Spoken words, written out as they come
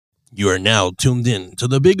You are now tuned in to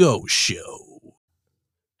the Big O Show.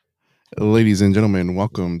 Ladies and gentlemen,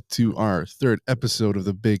 welcome to our third episode of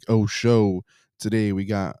the Big O Show. Today we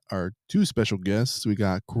got our two special guests. We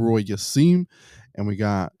got Kuroy Yaseen and we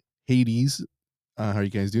got Hades. How are you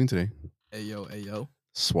guys doing today? Hey yo.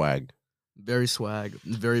 Swag. Very swag,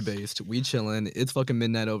 very based. We chillin'. It's fucking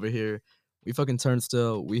midnight over here. We fucking turned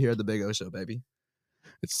still. We here at the Big O Show, baby.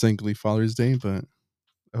 It's thankfully Father's Day, but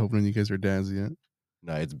I hope none of you guys are dads yet.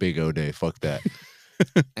 Nah, it's Big O Day. Fuck that.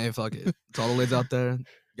 Hey, fuck it. To all the ladies out there,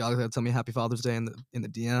 y'all gotta tell me Happy Father's Day in the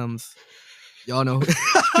DMs. Y'all know.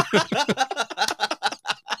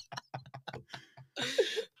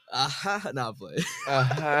 Nah, play.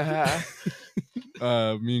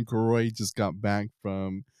 Me and Kuroy just got back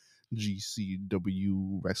from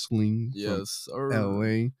GCW Wrestling. Yes, sir.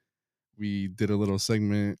 LA. We did a little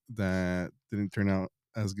segment that didn't turn out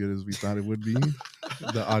as good as we thought it would be.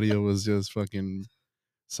 The audio was just fucking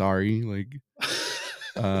sorry.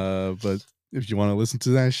 But if you want to listen to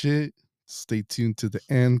that shit, stay tuned to the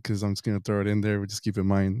end because I'm just gonna throw it in there. But just keep in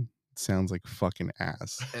mind, it sounds like fucking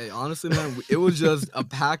ass. Hey, honestly, man, it was just a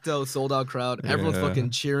packed out, sold out crowd. Everyone's Yeah.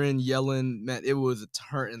 fucking cheering, yelling. Man, it was a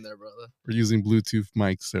turn in there, brother. We're using Bluetooth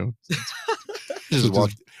mics, so Just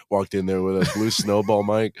walked in there with a blue snowball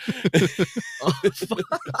mic.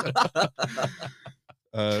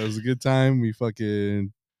 Oh, it was a good time. We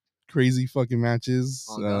fucking crazy fucking matches.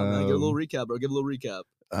 oh God, man. Give a little recap, bro. Give a little recap.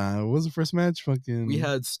 What was the first match? Fucking. We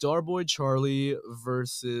had Starboy Charlie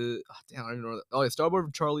versus. Oh, damn, I don't even know. Oh, yeah,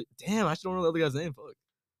 Starboy Charlie. Damn, I actually don't know the other guy's name. Fuck.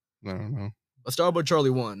 I don't know. Starboy Charlie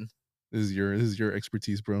won. This is your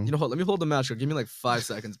expertise, bro. You know what? Let me hold the match. Give me like 5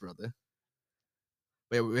 seconds, brother.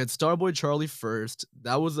 Wait, we had Starboy Charlie first.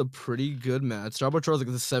 That was a pretty good match. Starboy Charlie's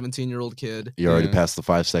like a 17-year-old kid. You already Yeah. passed the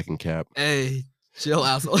 5-second cap. Hey, chill,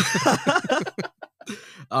 asshole.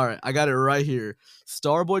 All right, I got it right here.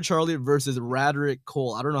 Starboy Charlie versus Radrick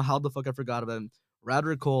Cole. I don't know how the fuck I forgot about him.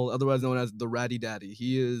 Radrick Cole, otherwise known as the Ratty Daddy.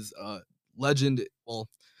 He is a legend. Well,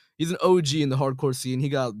 he's an OG in the hardcore scene. He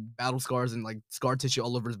got battle scars and like scar tissue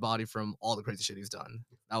all over his body from all the crazy shit he's done.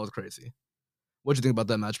 That was crazy. What'd you think about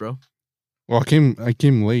that match, bro? Well, I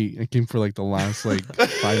came late. I came for like the last like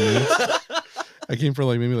 5 minutes. I came for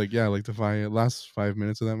like maybe like the last 5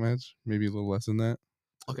 minutes of that match. Maybe a little less than that.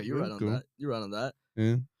 Okay, you're Yeah, right on cool. that. You're right on that.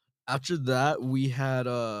 Yeah. After that, we had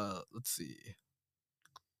let's see.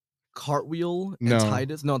 Cartwheel and No.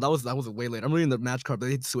 Titus. No, that was way later. I'm reading the match card, but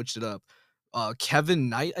they switched it up. Kevin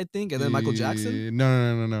Knight, I think, and then Michael Jackson.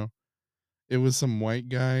 No. It was some white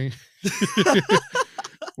guy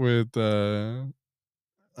with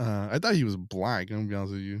I thought he was black. I'm gonna be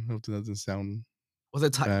honest with you. I hope that doesn't sound Was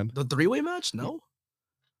it bad. the 3-way match? No.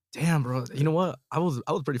 Damn, bro. You know what? I was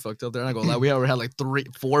pretty fucked up there. I'm not gonna lie. We already had like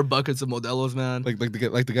 4 buckets of Modelo's, man. like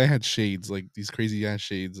the guy had shades, like these crazy ass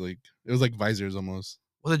shades. Like it was like visors almost.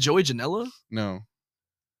 Was it Joey Janela? No.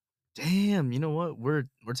 Damn. You know what? We're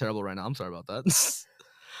terrible right now. I'm sorry about that.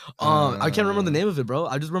 I can't remember the name of it, bro.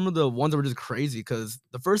 I just remember the ones that were just crazy because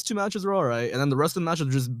the first 2 matches were all right, and then the rest of the matches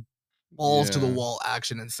were just balls to the Yeah. wall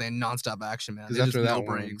action, insane nonstop action, man. 'Cause There's after just that no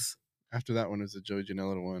one- breaks. After that one was the Joey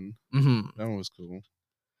Janela one. Mm-hmm. That one was cool.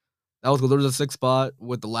 That was cool. There was a 6 spot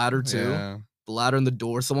with the ladder too. Yeah. The ladder and the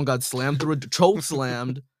door. Someone got slammed through it, choke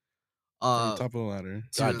slammed. From the top of the ladder.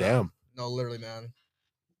 God damn. No, literally, man.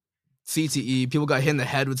 CTE. People got hit in the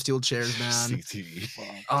head with steel chairs, man. CTE.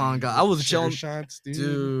 Oh, God. I was Chair chilling. shots, dude.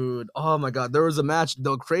 Dude. Oh, my God. There was a match,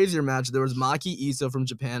 the crazier match. There was Maki Issa from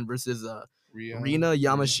Japan versus Rina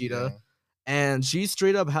Yamashita. Yeah. And she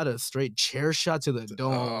straight up had a straight chair shot to the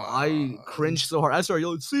dome. I cringed so hard. I started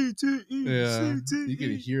yelling, CTE, Yeah. CTE. You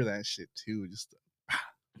can hear that shit too. Just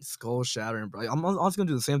Skull shattering, bro. I'm also going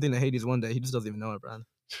to do the same thing to Hades one day. He just doesn't even know it, bro.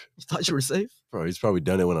 You thought you were safe? Bro, he's probably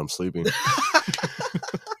done it when I'm sleeping.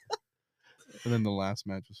 and then the last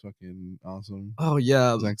match was fucking awesome. Oh,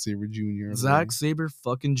 yeah. Zack Sabre Jr. Zack Sabre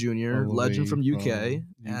fucking Jr., legend from UK,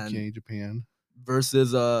 and Japan.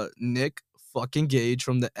 versus Nick fucking Gage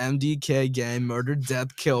from the MDK gang, Murder,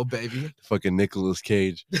 Death, Kill, baby. Fucking Nicolas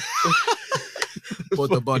Cage. Put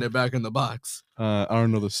the bunny back in the box. I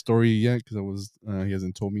don't know the story yet because he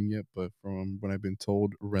hasn't told me yet. But from what I've been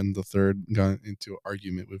told, Ren the Third got into an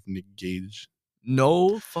argument with Nick Gage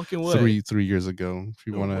No fucking way. 3 years ago. If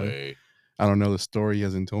you No want to, way. I don't know the story. He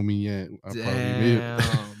hasn't told me yet. I'll probably Damn.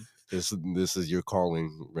 This is your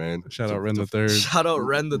calling, Ren. shout out Ren the Third. Shout out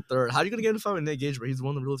Ren the Third. How are you gonna get in a fight with Nick Gage, bro? He's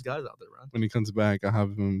one of the realest guys out there, man. When he comes back, I'll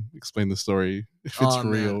have him explain the story if it's Oh,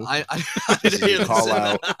 man. real. I This didn't is hear your call this.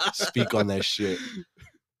 out. Speak on that shit.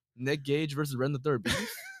 Nick Gage versus Ren the Third.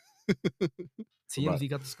 TMZ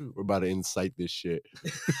got the scoop. We're about to incite this shit.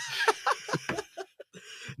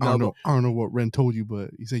 I don't know what Ren told you, but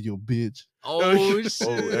he said you're a bitch. Oh shit.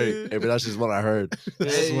 Oh, hey, but that's just what I heard.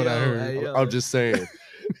 This is what I heard. Hey, yo. I'm just saying.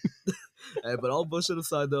 Hey, but all bullshit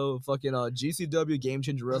aside though, fucking GCW Game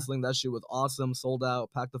Changer Wrestling, that shit was awesome, sold out,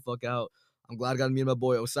 packed the fuck out. I'm glad I got to meet my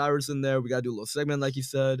boy Osiris in there. We got to do a little segment like he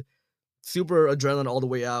said. Super adrenaline all the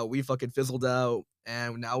way out. We fucking fizzled out,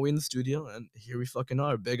 and now we in the studio, and here we fucking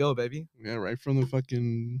are. Big O, baby. Yeah, right from the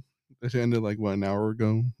fucking. It ended like what, an hour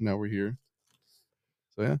ago. Now we're here.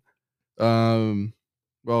 So yeah.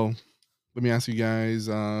 Well, let me ask you guys.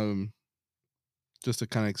 Just to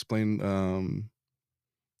kind of explain.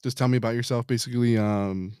 Just tell me about yourself, basically.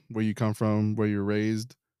 Where you come from, where you're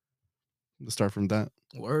raised. Let's start from that.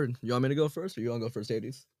 Word. You want me to go first, or you want to go first,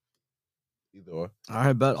 Hades? Either or. All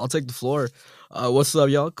right, bet. I'll take the floor. What's up,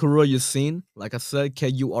 y'all? Kuroy Yaseen. Like I said,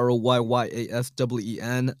 KUROYYASEEN.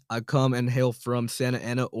 I come and hail from Santa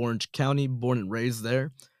Ana, Orange County, born and raised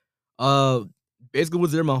there. Basically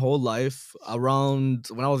was there my whole life. Around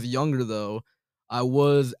when I was younger, though, I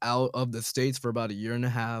was out of the States for about a year and a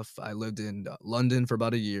half. I lived in London for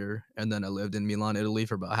about a year, and then I lived in Milan, Italy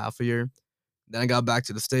for about half a year. Then I got back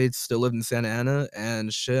to the States, still lived in Santa Ana,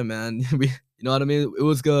 and shit, man. You know what I mean? It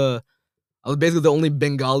was I was basically the only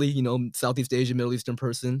Bengali, Southeast Asian, Middle Eastern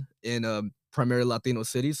person in a primarily Latino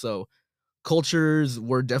city. So cultures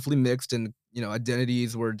were definitely mixed and,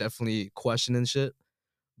 identities were definitely questioned and shit.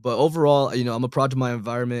 But overall, I'm a product of my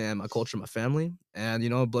environment and my culture, my family. And,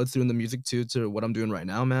 it bled through in the music too to what I'm doing right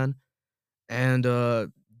now, man. And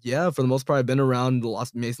yeah, for the most part, I've been around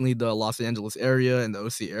mainly the Los Angeles area and the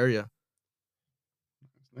OC area.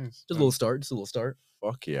 Nice. Just a little start.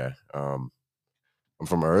 Fuck yeah. I'm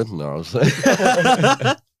from Earth. No, I was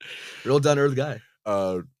Real down to earth guy.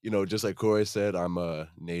 Just like Kuroy said, I'm a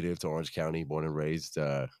native to Orange County, born and raised.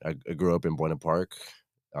 I grew up in Boynton Park.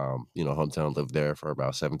 Hometown, lived there for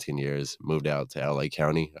about 17 years. Moved out to LA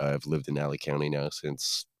County. I've lived in LA County now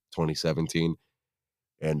since 2017,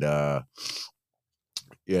 and I've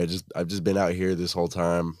just been out here this whole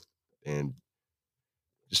time, and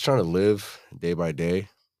just trying to live day by day.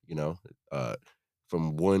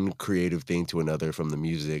 From one creative thing to another, from the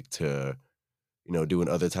music to doing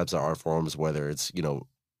other types of art forms, whether it's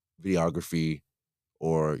videography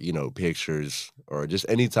or pictures or just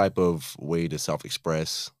any type of way to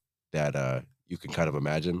self-express that you can kind of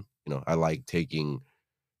imagine. I like taking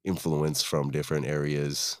influence from different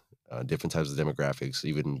areas, different types of demographics,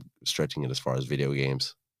 even stretching it as far as video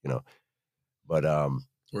games. But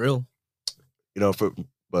Real.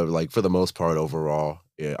 for the most part, overall,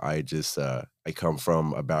 I come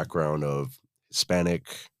from a background of Hispanic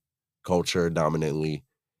culture dominantly,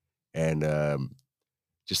 and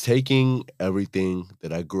just taking everything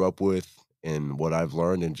that I grew up with and what I've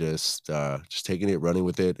learned, and just taking it, running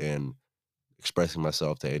with it, and expressing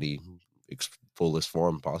myself to any fullest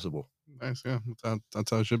form possible. Nice, yeah.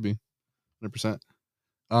 That's how it should be. 100%.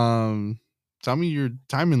 Tell me your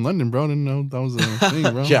time in London, bro. I didn't know that was a thing,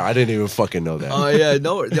 bro. Yeah, I didn't even fucking know that. Oh yeah,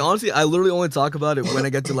 no. Honestly, I literally only talk about it when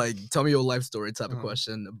I get to tell me your life story type of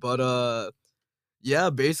question. But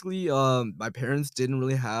yeah, basically, my parents didn't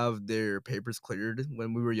really have their papers cleared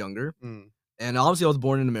when we were younger, and obviously I was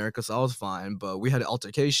born in America, so I was fine. But we had an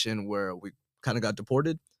altercation where we kind of got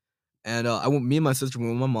deported, and me and my sister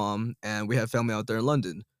went with my mom, and we had family out there in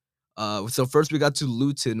London. So first we got to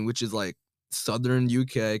Luton, which is like southern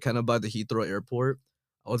UK, kind of by the Heathrow Airport.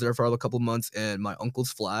 I was there for a couple of months in my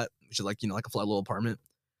uncle's flat, which is like a flat little apartment.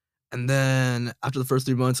 And then after the first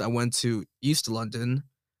 3 months, I went to East London,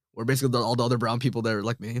 where basically all the other brown people there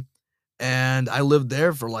like me. And I lived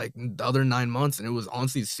there for like the other 9 months, and it was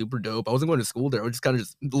honestly super dope. I wasn't going to school there. I was just kind of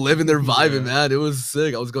just living there, vibing, man. It was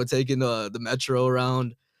sick. I was taking the metro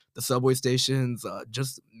around, the subway stations,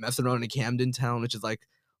 just messing around in Camden Town, which is like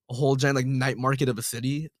a whole giant night market of a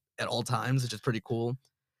city at all times, which is pretty cool.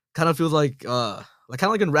 Kind of feels like kind of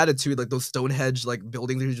like in Ratatouille, like those Stonehenge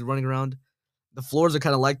buildings that you're running around. The floors are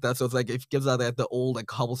kind of like that, so it's it gives out the old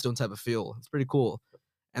cobblestone type of feel. It's pretty cool.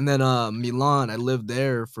 And then Milan, I lived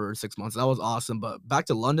there for 6 months. That was awesome. But back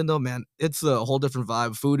to London though, man, it's a whole different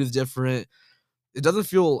vibe. Food is different. It doesn't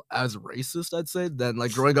feel as racist, I'd say, than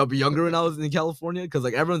growing up younger when I was in California, because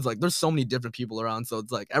everyone's there's so many different people around, so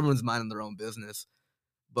it's everyone's minding their own business.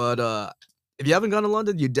 But if you haven't gone to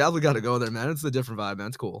London, you definitely got to go there, man. It's a different vibe, man.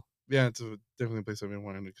 It's cool. Yeah, it's definitely a place I've been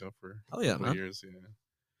wanting to go for yeah, man. years. Yeah.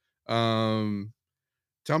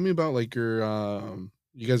 Tell me about your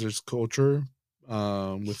you guys' culture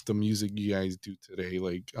with the music you guys do today.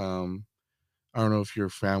 I don't know if your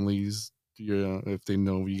families, if they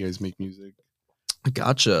know you guys make music.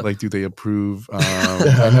 Gotcha. Do they approve?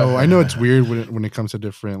 I know it's weird when it comes to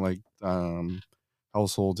different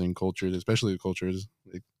households and cultures, especially the cultures.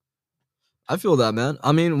 Like, I feel that, man.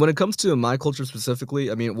 I mean, when it comes to my culture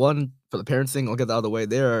specifically, I mean, one for the parents thing, I'll get that out of the way.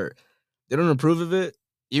 They don't approve of it,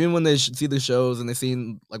 even when they see the shows and they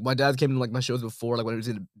seen like my dad came to like my shows before, like when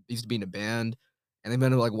he used to be in a band, and they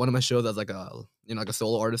been to like one of my shows as like a like a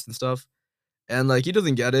solo artist and stuff. And like he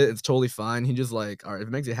doesn't get it. It's totally fine. He just like, all right, if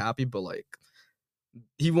it makes you happy, but like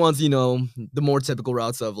he wants, the more typical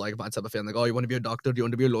routes of like my type of fan, like, oh, you want to be a doctor, you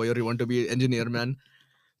want to be a lawyer, you want to be an engineer, man,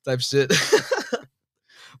 type shit.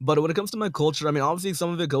 But when it comes to my culture, I mean, obviously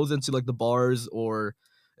some of it goes into like the bars, or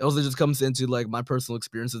it also just comes into like my personal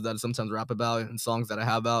experiences that I sometimes rap about and songs that I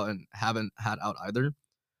have out and haven't had out either.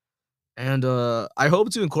 And I hope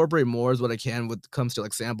to incorporate more as what I can when it comes to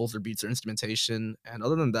like samples or beats or instrumentation. And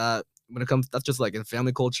other than that, when it comes, that's just like in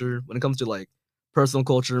family culture. When it comes to like personal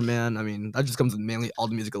culture, man, I mean, that just comes with mainly all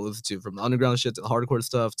the music I listen to, from the underground shit to the hardcore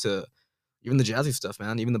stuff to even the jazzy stuff,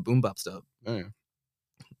 man, even the boom bap stuff. oh yeah.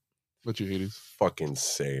 What you hate is Fucking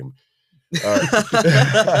same.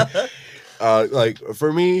 Like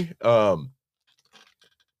for me, growing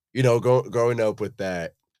up with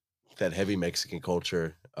that heavy Mexican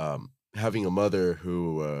culture, having a mother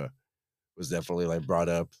who was definitely like brought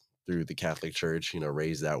up through the Catholic Church,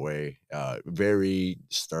 raised that way, very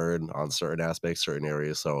stern on certain aspects, certain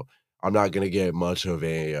areas. So I'm not gonna get much of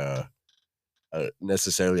a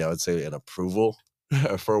necessarily, I would say, an approval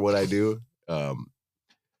for what I do.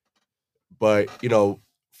 But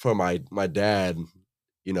for my dad,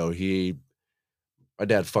 my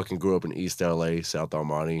dad fucking grew up in East LA, South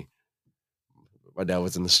Armani. My dad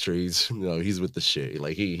was in the streets, he's with the shit.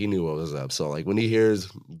 Like he knew what was up. So like when he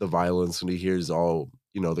hears the violence, when he hears all,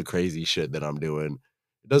 the crazy shit that I'm doing,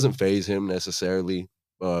 it doesn't phase him necessarily.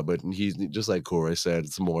 But he's just like Kuroy said,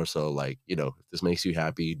 it's more so like, if this makes you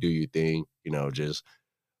happy, do your thing, just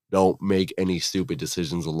don't make any stupid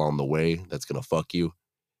decisions along the way that's gonna fuck you.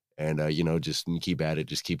 And just keep at it,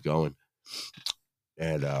 just keep going.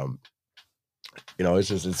 And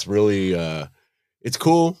it's really it's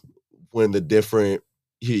cool when the different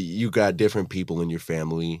you got different people in your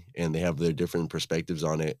family and they have their different perspectives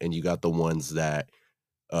on it, and you got the ones that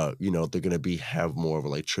they're gonna have more of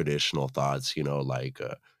like traditional thoughts, like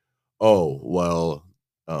oh well,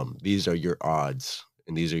 these are your odds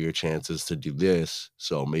and these are your chances to do this,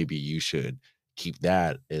 so maybe you should keep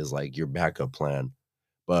that as like your backup plan.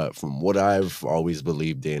 But from what I've always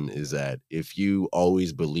believed in is that if you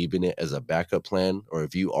always believe in it as a backup plan, or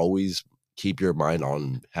if you always keep your mind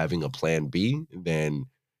on having a plan B, then,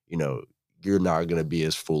 you know, you're not going to be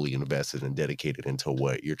as fully invested and dedicated into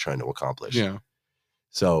what you're trying to accomplish. yeah.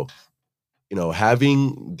 So,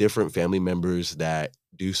 having different family members that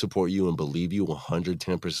do support you and believe you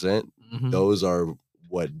 110%, those are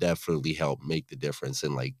what definitely help make the difference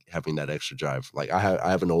in like having that extra drive. Like I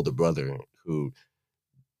have an older brother who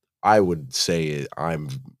I would say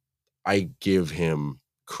I give him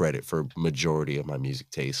credit for majority of my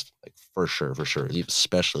music taste, like for sure,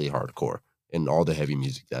 especially hardcore and all the heavy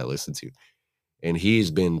music that I listen to. And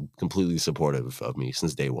he's been completely supportive of me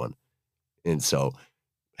since day one. And so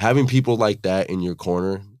having people like that in your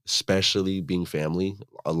corner, especially being family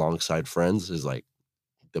alongside friends, is like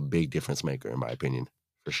the big difference maker in my opinion.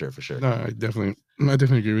 For sure. No, I definitely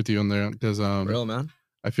agree with you on there, because Real, man.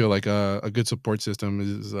 I feel like a good support system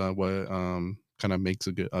is what kind of makes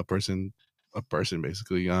a person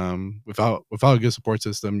basically. Without a good support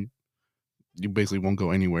system, you basically won't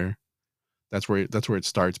go anywhere. That's where it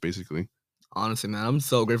starts basically. Honestly, man, I'm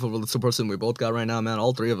so grateful for the support system we both got right now, man.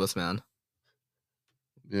 All three of us, man.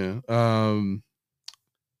 Yeah.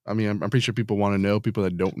 I mean, I'm pretty sure people want to know. People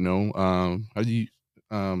that don't know, how did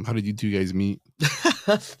you two guys meet?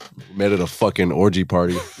 Met at a fucking orgy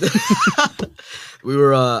party. We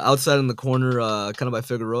were outside in the corner, kind of by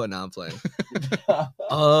Figueroa. Now I'm playing.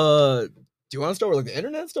 Do you want to start with like the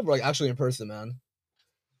internet stuff, or like actually in person, man?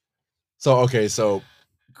 So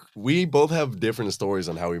we both have different stories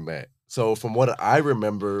on how we met. So from what I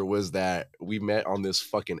remember was that we met on this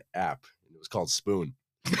fucking app. It was called Spoon.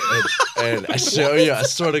 And I show you, I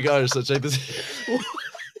swear to God, so check this.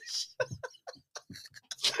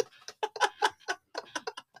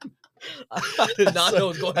 I did not know it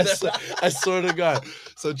was going there. I swear to God.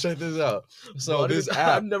 So check this out. So this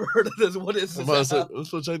app, I've never heard of this. What is this?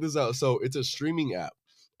 So check this out. So it's a streaming app,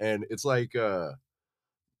 and it's like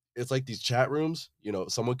these chat rooms.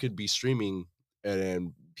 Someone could be streaming, and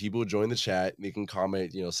then people join the chat. They can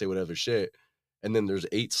comment, say whatever shit, and then there's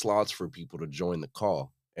 8 slots for people to join the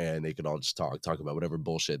call, and they could all just talk about whatever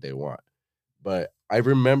bullshit they want. But I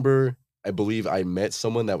believe I met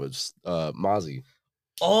someone that was Mozzie.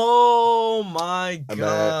 Oh my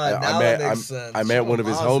God! I met one of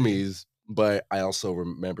his homies, But I also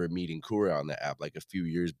remember meeting Kuroy on the app like a few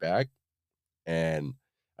years back, and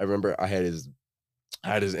I remember I had his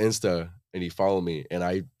Insta, and he followed me, and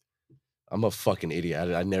I'm a fucking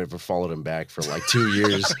idiot. I never followed him back for like 2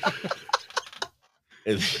 years,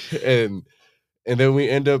 and and and then we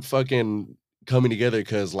end up fucking coming together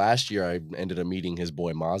because last year I ended up meeting his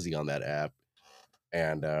boy Mozzie on that app,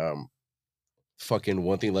 and fucking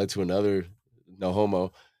one thing led to another, no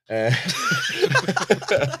homo, and,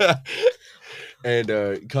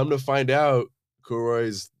 and come to find out,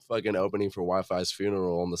 Kuroy's fucking opening for Wi-Fi's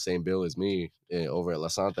funeral on the same bill as me over at La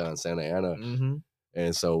Santa in Santa Ana,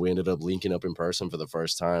 and so we ended up linking up in person for the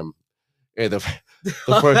first time. Yeah, the first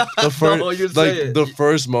the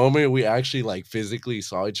first moment we actually like physically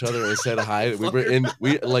saw each other and said hi. We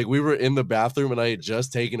were in the bathroom, and I had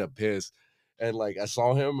just taken a piss, and like I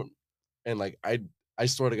saw him, and like I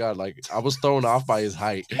swear to God, like I was thrown off by his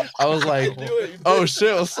height. I was like, oh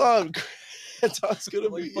shit, what's up? It's good to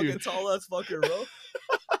meet you. Fucking tall ass fucker, bro.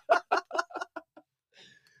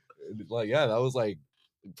 Like, yeah, that was like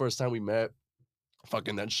the first time we met.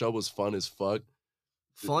 Fucking that show was fun as fuck.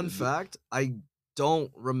 Fun fact, I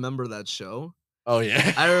don't remember that show. Oh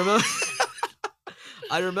yeah.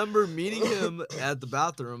 I remember meeting him at the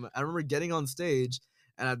bathroom. I remember getting on stage,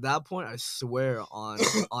 and at that point, I swear on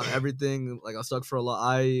everything, like I was stuck for a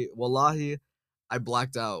lot. Wallahi, I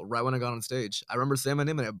blacked out right when I got on stage. I remember saying my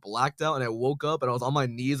name, and I blacked out, and I woke up, and I was on my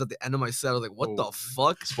knees at the end of my set. I was like, what the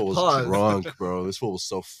fuck? This fool was drunk, bro. This fool was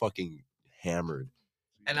so fucking hammered.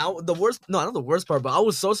 And not the worst part, but I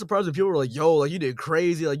was so surprised when people were like, yo, like you did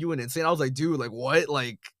crazy, like you went insane. I was like, dude, like what?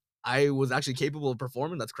 Like I was actually capable of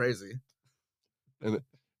performing? That's crazy. And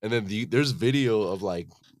then there's video of like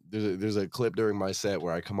there's a clip during my set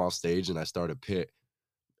where I come off stage and I start a pit,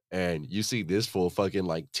 and you see this fool fucking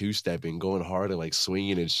like two-stepping, going hard and like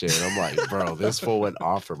swinging and shit. And I'm like, bro, this fool went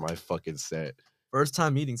off for my fucking set. First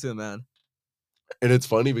time meeting too, man. And it's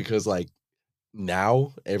funny because like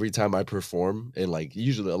now every time I perform, and like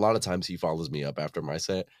usually a lot of times he follows me up after my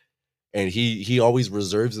set, and he always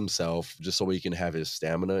reserves himself just so he can have his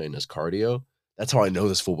stamina and his cardio. That's how I know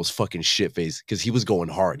this fool was fucking shit-faced, because he was going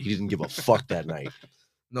hard. He didn't give a fuck that night.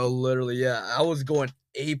 No, literally, yeah. I was going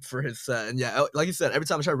ape for his set. And yeah, like you said, every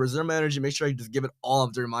time I try to reserve my energy, make sure I just give it all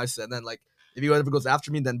up during my set. And then like if he ever goes after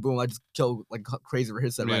me, then boom, I just kill like crazy for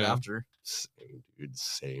his set right after. Same, dude,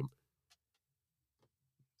 same.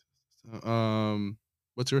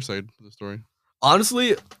 What's your side of the story?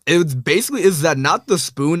 Honestly, it's basically is that not the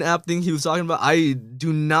spoon app thing he was talking about. I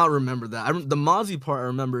do not remember that. The Mozzie part I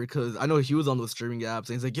remember because I know he was on those streaming apps,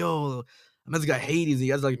 and he's like, "Yo, I met this guy Hades. He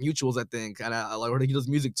has like mutuals, I think, and I like he does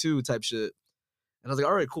music too, type shit." And I was like,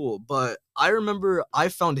 "All right, cool." But I remember I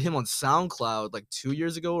found him on SoundCloud like 2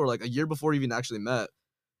 years ago, or like a year before we even actually met.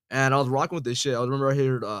 And I was rocking with this shit. I remember I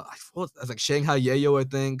heard I was like Shanghai Yayo, I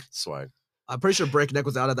think. Swag. I'm pretty sure Breakneck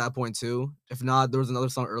was out at that point too. If not, there was another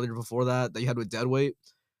song earlier before that you had with Deadweight.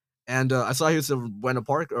 And I saw he was in Buena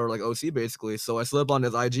Park or like OC basically. So I slid up on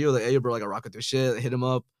his IG, was like, hey bro, like I rock with this shit. I hit him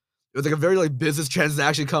up. It was like a very like business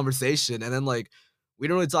transaction conversation. And then like we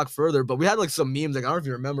didn't really talk further, but we had like some memes. Like I don't know if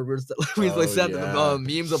you remember, we sent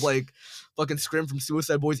memes of like fucking Scrim from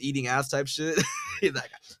Suicide Boys eating ass type shit. He's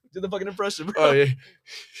like, do the fucking impression, bro. Oh yeah.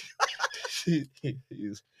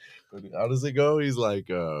 How does it go? He's like,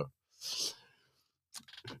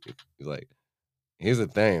 here's the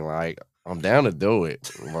thing, like, I'm down to do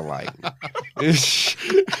it, but like,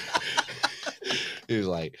 he was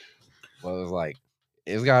like, well, it's like,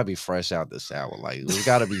 it's gotta be fresh out the shower, like, there's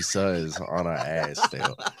gotta be suds on our ass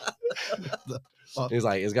still. He's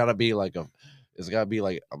like, it's gotta be like a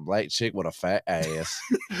black chick with a fat ass.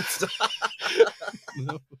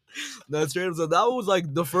 No, straight up. So that was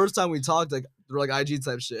like the first time we talked, like through like IG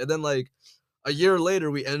type shit, and then like a year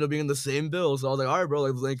later, we ended up being in the same bill. So I was like, all right, bro,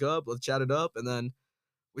 like, let's link up, let's chat it up. And then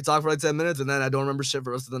we talked for like 10 minutes, and then I don't remember shit for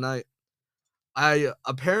the rest of the night. I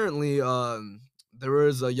apparently, there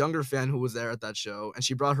was a younger fan who was there at that show, and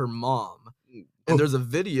she brought her mom. And there's a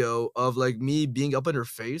video of like me being up in her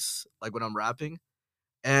face, like when I'm rapping.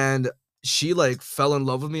 And she like fell in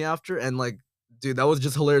love with me after. And like, dude, that was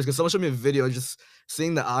just hilarious because someone showed me a video just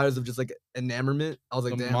seeing the eyes of just like enamorment. I was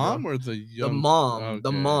like, the damn, mom bro. or the young? The mom, okay.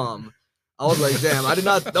 The mom. I was like, damn, I did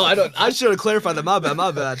not. No, I don't. I should have clarified that. My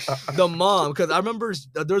bad. The mom, because I remember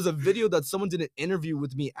there's a video that someone did an interview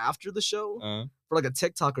with me after the show for like a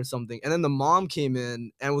TikTok or something, and then the mom came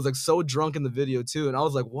in and was like so drunk in the video too, and I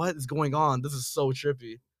was like, what is going on? This is so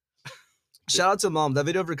trippy. Shout out to mom. That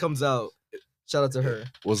video ever comes out, shout out to her.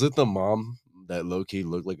 Was it the mom that low key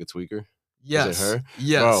looked like a tweaker? Yes. Was it her?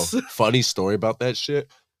 Yes. Bro, funny story about that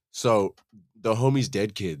shit. So the homies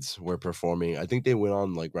Dead Kids were performing. I think they went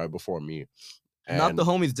on like right before me. Not the And-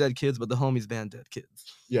 homies Dead Kids, but the homies band Dead Kids.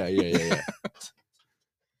 Yeah.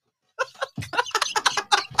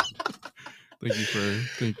 Thank you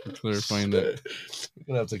for clarifying that. We're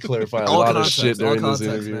gonna have to clarify a All lot of context, shit all during this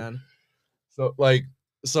context, interview. man.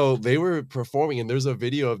 So they were performing, and there's a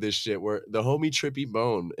video of this shit where the homie Trippy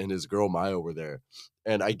Bone and his girl Maya were there,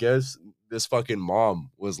 and I guess this fucking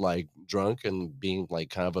mom was like drunk and being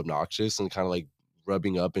like kind of obnoxious and kind of like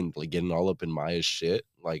rubbing up and like getting all up in Maya's shit.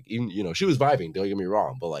 Like even she was vibing. Don't get me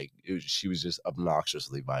wrong, but like she was just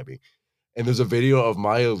obnoxiously vibing. And there's a video of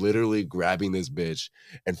Maya literally grabbing this bitch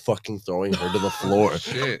and fucking throwing her to the floor.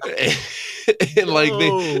 Shit. And like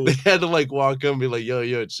Yo. they had to like walk up and be like,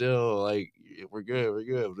 yo, chill. Like, we're good.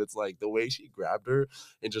 But it's like the way she grabbed her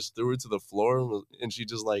and just threw her to the floor and she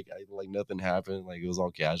just like nothing happened. Like it was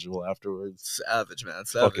all casual afterwards. Savage, man.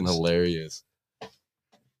 Savage. Fucking hilarious.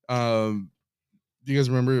 Do you guys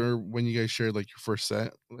remember when you guys shared like your first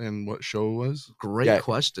set and what show it was? Great Yeah.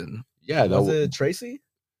 question. Yeah, Was it Tracy?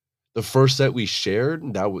 the first set we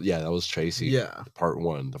shared? That was Tracy. Yeah. Part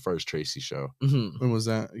 1, the first Tracy show. Mm-hmm. When was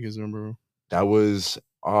that? You guys remember? That was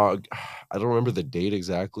I don't remember the date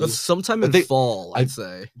exactly. Sometime I in think- fall, I'd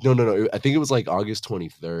say. No. I think it was like August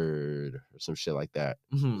 23rd or some shit like that.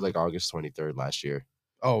 It Mhm. was like August 23rd last year.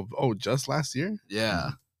 Oh, just last year?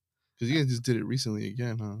 Yeah. Because you guys just did it recently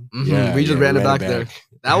again, huh? Mhm. We just ran it back there.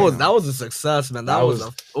 That Yeah. was a success, man. That That was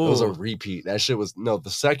It was a ooh. repeat. That shit was the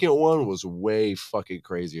second one was way fucking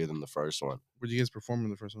crazier than the first one. Where did you guys perform in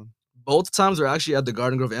the first one? Both times were actually at the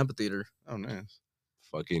Garden Grove Amphitheater. Oh, nice.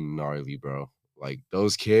 Fucking gnarly, bro. Like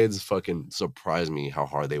those kids fucking surprised me how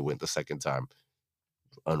hard they went the second time.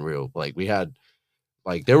 Unreal. Like we had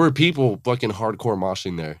there were people fucking hardcore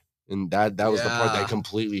moshing there. And that was the part Yeah. that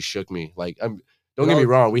completely shook me. Like don't get me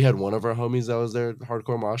wrong, we had one of our homies that was there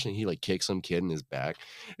hardcore moshing. He like kicked some kid in his back.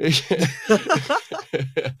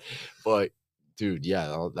 But dude, yeah,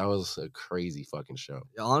 that was a crazy fucking show.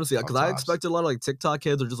 Yeah, honestly, Off because I tops. expected a lot of like TikTok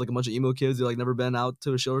kids or just like a bunch of emo kids who like never been out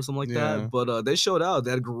to a show or something like Yeah. that. But they showed out.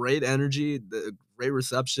 They had great energy, great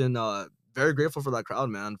reception. Very grateful for that crowd,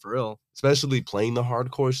 man. For real. Especially playing the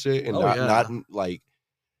hardcore shit and Oh, not yeah. like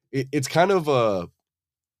it's kind of like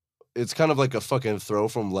a fucking throw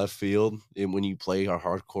from left field when you play a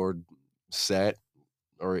hardcore set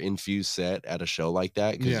or infused set at a show like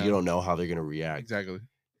that because Yeah. you don't know how they're gonna react. Exactly.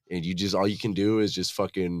 And all you can do is just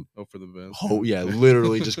fucking Hope for the best. hope. Yeah,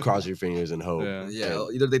 literally just cross your fingers and hope. Yeah. Yeah,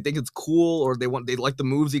 And either they think it's cool or they like the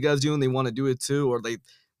moves you guys do and they want to do it too, or they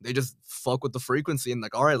just fuck with the frequency and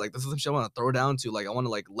like, all right, like this is some shit I want to throw down to, like I want to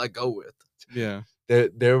like let go with. Yeah.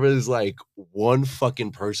 there was like one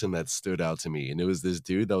fucking person that stood out to me, and it was this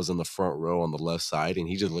dude that was in the front row on the left side, and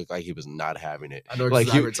he just looked like he was not having it. I know Like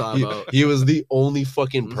exactly what you're talking about. he was the only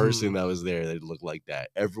fucking person Mhm. that was there that looked like that.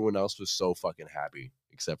 Everyone else was so fucking happy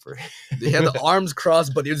except for He had the arms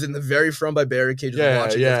crossed, but he was in the very front by barricade, just Yeah,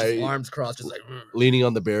 watching yeah, us, just he- arms crossed, just like. leaning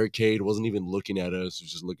on the barricade, wasn't even looking at us,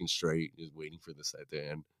 was just looking straight, just waiting for the set to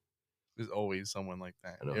end. There's always someone like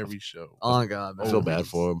that I know. every show. Oh my god, I man. feel bad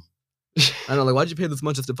for him. I know, like, why'd you pay this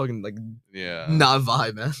much just to fucking like Yeah. not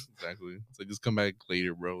vibe, man? Exactly. It's like just come back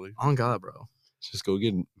later, bro. Like, Oh god, bro. Just go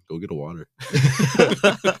get a water.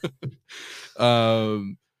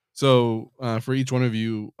 So for each one of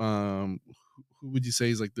you, who would you say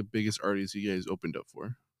is like the biggest artist you guys opened up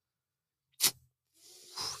for?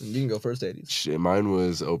 You can go first, 80s. Shit, mine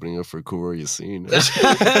was opening up for Kuroy Yaseen.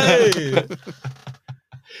 Hey!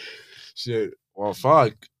 Shit. Well,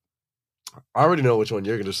 fuck. I already know which one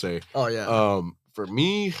you're gonna say. Oh yeah. For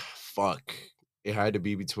me, fuck. It had to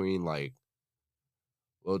be between like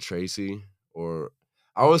Lil Tracy or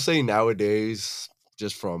I would say nowadays,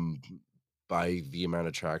 just by the amount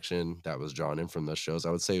of traction that was drawn in from those shows,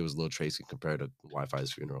 I would say it was Lil Tracy compared to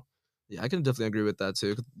Wi-Fi's funeral. Yeah, I can definitely agree with that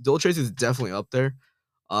too. Dole Tracy is definitely up there.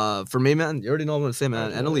 For me, man, you already know what I'm gonna say,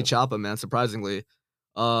 man. Yeah. Annalie Chapa, man, surprisingly.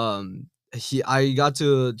 I got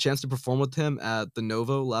to a chance to perform with him at the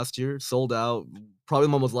Novo last year, sold out. Probably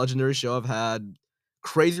my most legendary show I've had.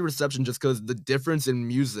 Crazy reception just because the difference in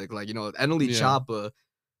music, like Annalie Yeah. Chapa,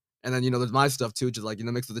 and then there's my stuff too, just like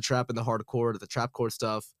mixed with the trap and the hardcore, the trapcore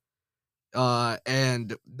stuff.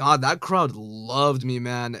 And that crowd loved me,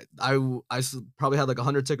 man. Probably had like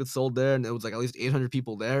 100 tickets sold there, and it was like at least 800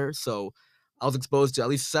 people there. So I was exposed to at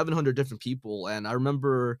least 700 different people, and I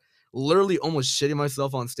remember literally almost shitting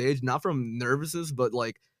myself on stage, not from nervousness, but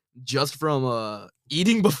like just from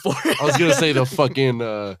eating before. I was gonna say the fucking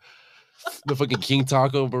King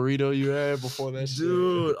Taco burrito you had before that shit.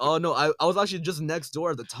 Dude, oh no, I was actually just next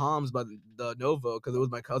door at the Tom's by the Novo because it was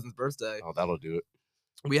my cousin's birthday. Oh, that'll do it.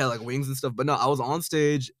 we had like wings and stuff. But no, I was on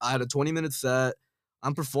stage. I had a 20-minute set.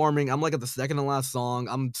 I'm performing. I'm like at the second to last song.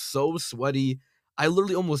 I'm so sweaty. I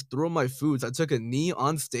literally almost threw up my food. So I took a knee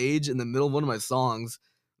on stage in the middle of one of my songs.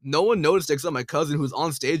 No one noticed except my cousin who's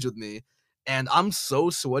on stage with me. And I'm so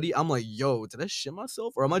sweaty. I'm like, yo, did I shit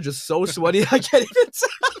myself? Or am I just so sweaty I can't even tell?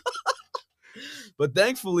 But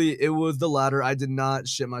thankfully, it was the latter. I did not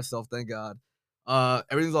shit myself, thank God.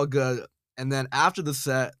 Everything's all good. And then after the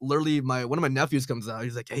set, literally one of my nephews comes out.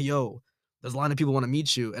 He's like, hey, yo, there's a line of people want to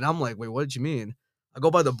meet you. And I'm like, wait, what did you mean? I go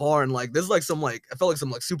by the bar and like this is like some like I felt like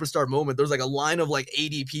some like superstar moment. There's like a line of like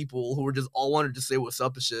 80 people who were just all wanted to say what's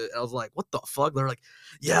up and shit. And I was like, what the fuck? They're like,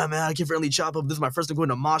 yeah, man, I can't friendly chop up. This is my first time going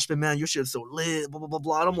to mosh pit, man. Your shit's so lit, blah blah blah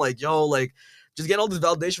blah. And I'm like, yo, like just get all this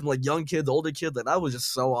validation from like young kids, older kids. Like that was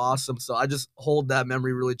just so awesome. So I just hold that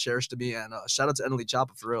memory really cherished to me. And shout out to Emily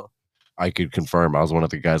Choppa for real. I could confirm I was one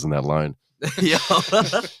of the guys in that line. Yo.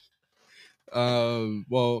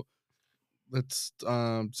 Well, let's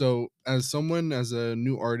so as a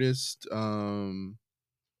new artist,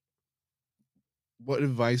 what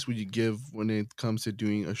advice would you give when it comes to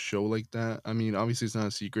doing a show like that? I mean, obviously it's not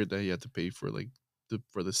a secret that you have to pay for like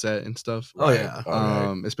for the set and stuff. Oh yeah.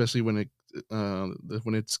 Especially when it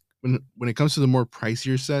comes to the more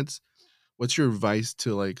pricier sets. What's your advice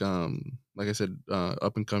to like I said,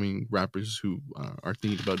 up and coming rappers who are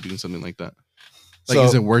thinking about doing something like that? Like,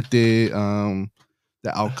 is it worth it? The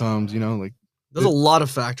outcomes, like there's a lot of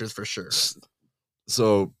factors for sure.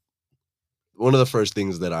 So one of the first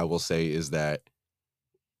things that I will say is that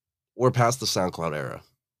we're past the SoundCloud era.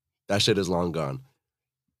 That shit is long gone.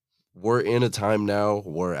 We're in a time now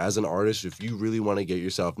where, as an artist, if you really want to get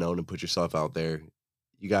yourself known and put yourself out there,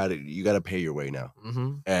 you gotta pay your way now,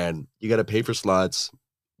 and you gotta pay for slots.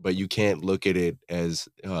 But you can't look at it as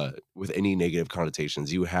with any negative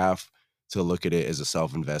connotations. You have to look at it as a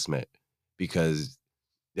self-investment, because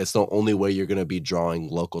that's the only way you're gonna be drawing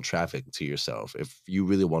local traffic to yourself if you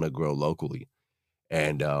really want to grow locally.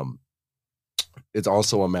 And it's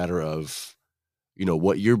also a matter of,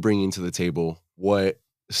 what you're bringing to the table, what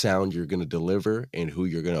sound you're going to deliver, and who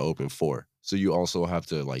you're going to open for. So you also have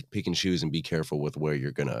to like pick and choose and be careful with where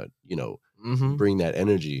you're going to, bring that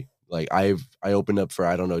energy. Like I opened up for,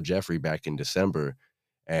 I don't know, Jeffrey back in December,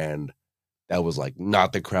 and that was like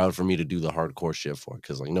not the crowd for me to do the hardcore shit for,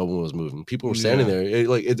 because like no one was moving. People were standing there.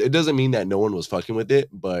 It doesn't mean that no one was fucking with it,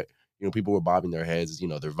 but people were bobbing their heads,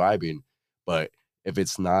 they're vibing. But if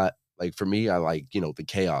it's not, like, for me, I like, the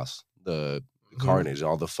chaos, the carnage,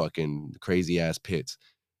 all the fucking crazy ass pits.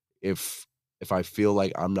 If I feel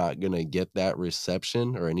like I'm not gonna get that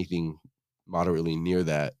reception or anything moderately near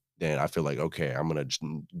that, then I feel like, okay, I'm gonna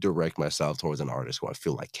direct myself towards an artist who I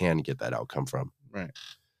feel like can get that outcome from. Right.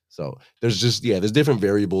 So there's different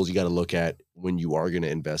variables you got to look at when you are going to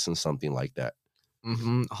invest in something like that.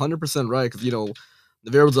 100% right, because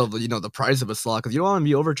the variables of the price of a slot, because you don't want to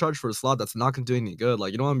be overcharged for a slot that's not going to do any good.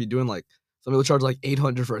 Like you don't want to be doing like some people charge like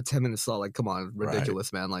 $800 for a 10-minute slot. Like come on,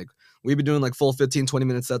 ridiculous, man. Like we've been doing like full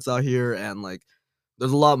 15-20-minute sets out here, and like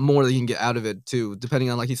there's a lot more that you can get out of it too, depending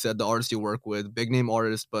on, like you said, the artist you work with, big name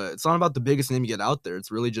artist. But it's not about the biggest name you get out there.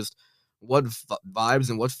 It's really just what vibes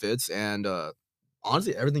and what fits. And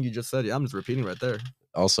honestly, everything you just said, I'm just repeating right there.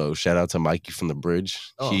 Also, shout out to Mikey from the Bridge.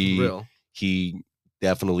 Oh, real. He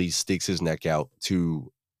definitely sticks his neck out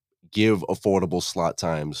to give affordable slot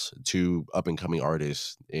times to up and coming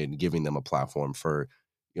artists and giving them a platform for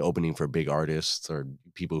opening for big artists or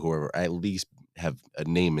people who are at least have a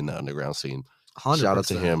name in the underground scene. 100%. Shout out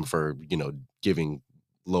to him for giving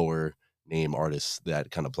lower name artists that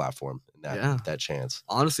kind of platform and that chance.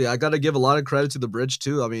 Honestly, I gotta give a lot of credit to the Bridge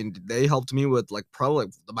too. I mean, they helped me with like probably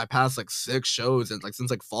like my past like 6 shows and like since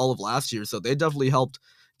like fall of last year. So they definitely helped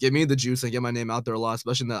give me the juice and get my name out there a lot,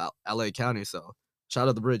 especially in the LA County. So shout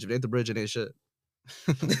out the Bridge. If it ain't the Bridge, it ain't shit.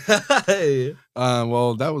 Hey.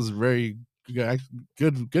 Well, that was very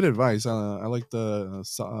good advice. I like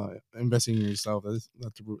the investing in yourself.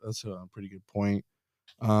 That's a pretty good point.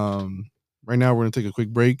 Right now we're gonna take a quick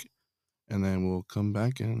break, and then we'll come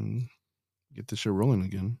back and get this shit rolling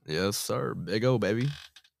again. Yes, sir. Big O, baby.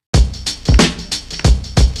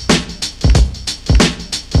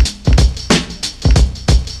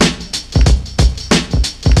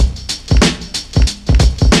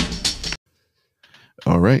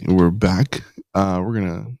 All right, we're back. We're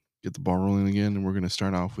gonna get the ball rolling again, and we're gonna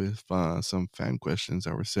start off with some fan questions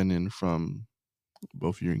that were sent in from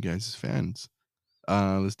both of your guys' fans.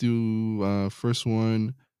 Let's do first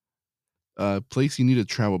one. Place you need to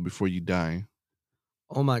travel before you die.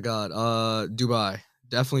 Oh my God. Dubai.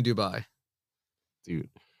 Definitely Dubai. Dude,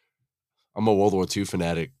 I'm a World War II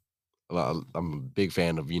fanatic. I'm a big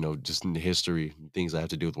fan of just in history things that have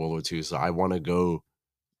to do with World War II. So I want to go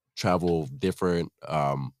travel different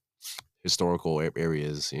historical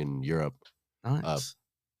areas in Europe. Nice.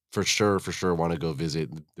 For sure, want to go visit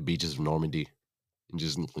the beaches of Normandy and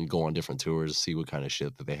just go on different tours, see what kind of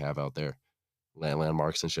shit that they have out there,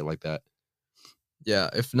 landmarks and shit like that. Yeah,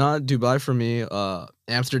 if not Dubai for me,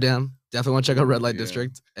 Amsterdam. Definitely want to check out Red Light Yeah.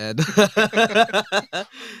 District and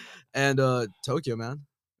and Tokyo, man.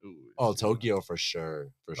 Ooh, Oh, shit. Tokyo for sure,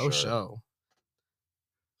 Oh, show.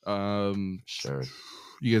 sure.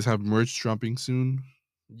 You guys have merch dropping soon?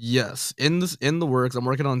 Yes, in the works. I'm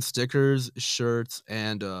working on stickers, shirts,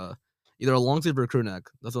 and either a long sleeve or a crew neck.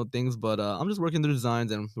 That's all things. But I'm just working through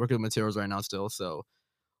designs and working with materials right now still. So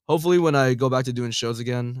hopefully, when I go back to doing shows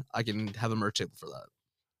again, I can have a merch table for that.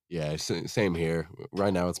 Yeah, same here.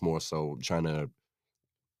 Right now, it's more so trying to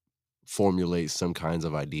formulate some kinds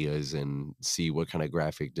of ideas and see what kind of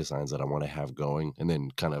graphic designs that I want to have going, and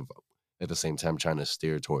then kind of at the same time trying to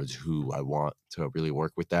steer towards who I want to really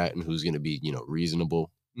work with that and who's going to be reasonable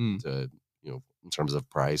Mm. to in terms of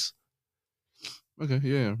price. Okay,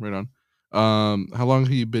 yeah, right on. How long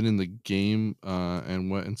have you been in the game, and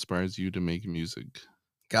what inspires you to make music?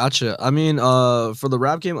 Gotcha. I mean, for the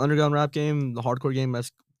rap game, underground rap game, the hardcore game,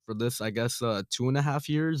 for this, I guess, 2.5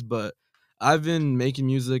 years. But I've been making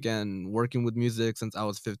music and working with music since I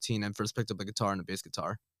was 15 and first picked up the guitar and a bass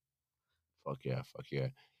guitar. Fuck yeah, fuck yeah.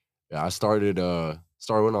 Yeah, I started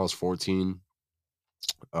when I was 14.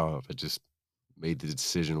 I just made the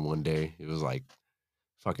decision one day. It was like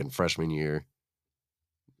fucking freshman year.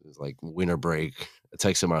 It was like winter break. I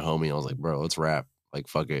texted my homie. I was like, bro, let's rap. Like,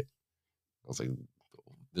 fuck it. I was like,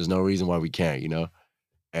 there's no reason why we can't.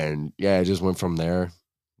 And yeah, I just went from there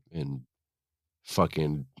and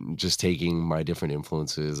fucking just taking my different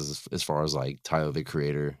influences as far as like Tyler the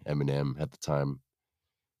Creator, Eminem at the time.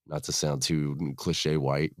 Not to sound too cliche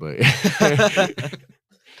white, but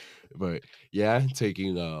but yeah,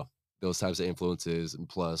 taking those types of influences and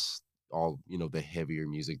plus all the heavier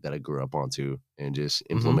music that I grew up onto and just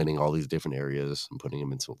implementing all these different areas and putting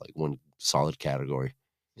them into like one solid category.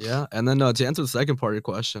 Yeah, and then to answer the second part of your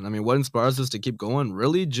question, I mean, what inspires us to keep going?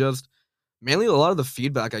 Really, just mainly a lot of the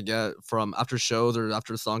feedback I get from after shows or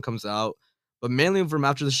after a song comes out, but mainly from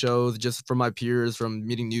after the shows, just from my peers, from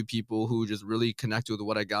meeting new people who just really connect with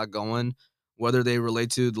what I got going, whether they relate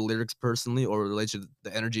to the lyrics personally or relate to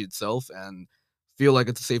the energy itself, and feel like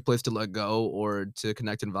it's a safe place to let go or to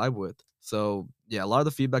connect and vibe with. So yeah, a lot of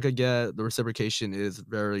the feedback I get, the reciprocation is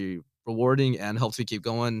very rewarding and helps me keep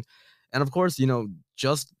going. And of course,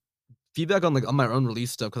 just feedback on like on my own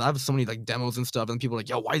release stuff because I have so many like demos and stuff, and people are like,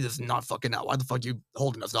 "Yo, why is this not fucking out? Why the fuck you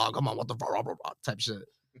holding us, dog? Come on, what the fuck?" Type shit.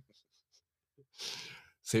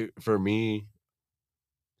 So for me,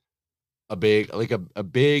 a big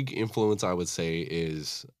influence I would say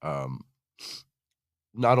is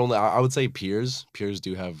not only I would say peers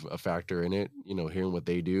do have a factor in it, hearing what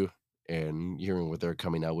they do and hearing what they're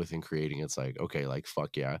coming out with and creating. It's like, okay, like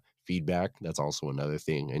fuck yeah. Feedback, that's also another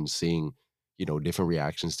thing. And seeing, different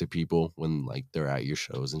reactions to people when like they're at your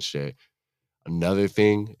shows and shit. Another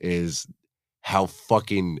thing is how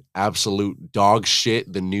fucking absolute dog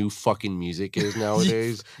shit the new fucking music is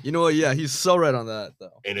nowadays. You know what? Yeah, he's so right on that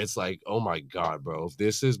though. And it's like, oh my god, bro, if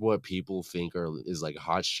this is what people think is like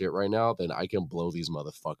hot shit right now, then I can blow these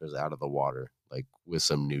motherfuckers out of the water like with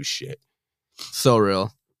some new shit. So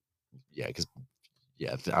real. Yeah, because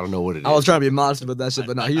I don't know what it is. I was trying to be modest about that shit,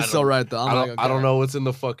 but no, he's so right though. I don't know what's in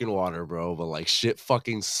the fucking water, bro, but like shit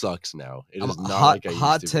fucking sucks now. It is not like I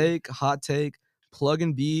used to be. Hot take. Plug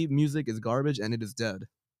and B music is garbage and it is dead.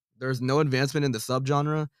 There's no advancement in the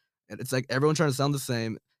subgenre, and it's like everyone trying to sound the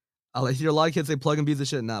same. I hear a lot of kids say plug and B is the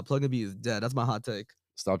shit. Nah, plug and B is dead. That's my hot take.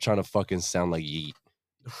 Stop trying to fucking sound like Yeet.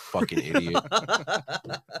 You fucking idiot.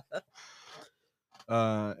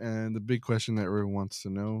 And the big question that everyone wants to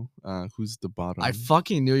know, who's the bottom? I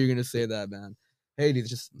fucking knew you were gonna say that, man. Hey, dude,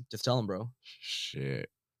 just tell him, bro. Shit.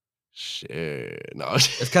 No.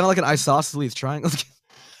 It's kind of like an isosceles triangle.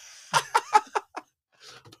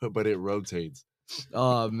 But it rotates.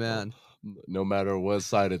 Oh man. No matter what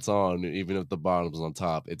side it's on, even if the bottom's on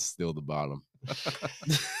top, it's still the bottom.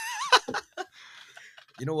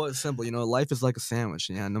 You know what? It's simple. Life is like a sandwich.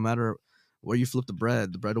 Yeah, no matter where you flip the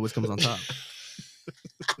bread always comes on top.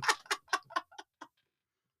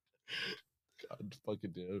 God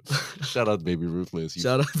fucking damn. Shout out to Baby Ruthless.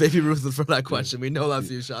 Shout out Baby Ruthless for that question. We know that's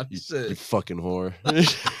you, Sean. You Shit. fucking whore.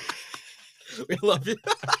 We love you.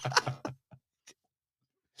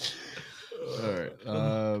 All right.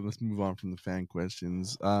 Let's move on from the fan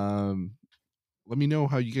questions. Let me know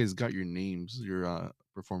how you guys got your names, your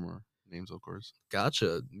performer names, of course.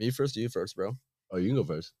 Gotcha. Me first, you first, bro. Oh, you can go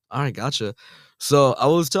first. All right, gotcha. So I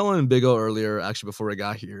was telling Big O earlier, actually before I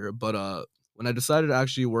got here, but when I decided to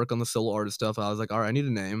actually work on the solo artist stuff, I was like, all right, I need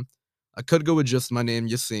a name. I could go with just my name,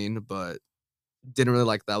 Yaseen, but didn't really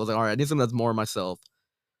like that. I was like, all right, I need something that's more myself.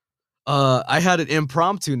 I had an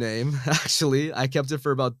impromptu name, actually. I kept it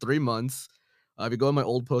for about 3 months. If you go on my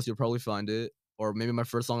old post, you'll probably find it. Or maybe my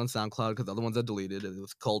first song on SoundCloud, because the other ones I deleted. It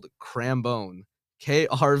was called Crambone.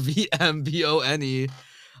 Krvmbone.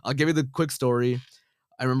 I'll give you the quick story.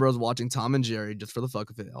 I remember I was watching Tom and Jerry just for the fuck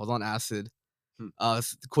of it. I was on acid,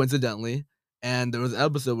 coincidentally. And there was an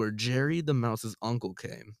episode where Jerry the Mouse's uncle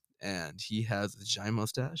came. And he has a giant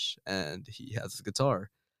mustache. And he has his guitar.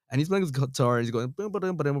 And he's playing his guitar and he's going boom,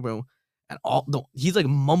 boom, boom, boom, and he's like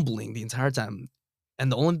mumbling the entire time,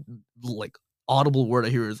 and the only like audible word I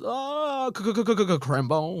hear is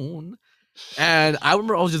crambone. And I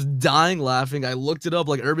remember I was just dying laughing. I looked it up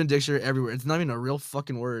like Urban Dictionary everywhere. It's not even a real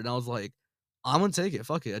fucking word, and I was like, I'm gonna take it.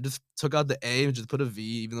 Fuck it. I just took out the A and just put a V,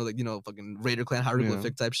 even though like fucking Raider Clan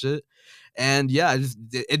hieroglyphic type shit. And yeah,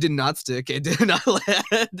 it did not stick. It did not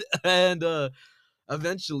land. And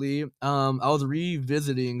eventually, I was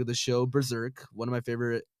revisiting the show Berserk, one of my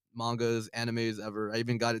favorite mangas, animes ever. I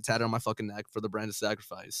even got it tatted on my fucking neck for the brand of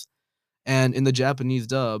sacrifice. And in the Japanese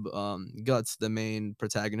dub, Guts, the main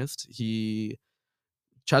protagonist, he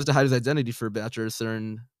tries to hide his identity for a bit after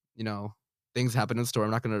certain, things happen in the story.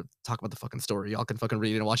 I'm not gonna talk about the fucking story. Y'all can fucking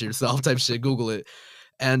read it and watch it yourself type shit. Google it.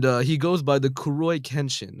 And he goes by the Kuroy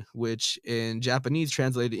Kenshin, which in Japanese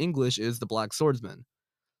translated to English is the Black Swordsman.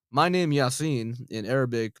 My name Yaseen in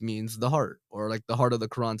Arabic means the heart, or like the heart of the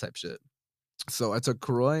Quran type shit. So I took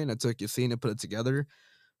Kuroy and I took Yaseen and put it together.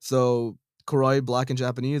 So Kuroy, black in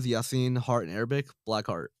Japanese, Yaseen, heart in Arabic, black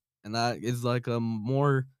heart. And that is like a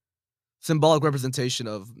more symbolic representation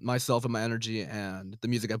of myself and my energy and the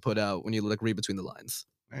music I put out when you like read between the lines.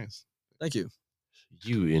 Nice. Thank you.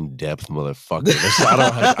 You in-depth motherfucker.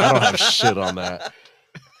 I don't have shit on that.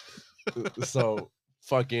 So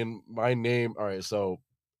fucking my name. All right. So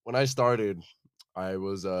when I started, I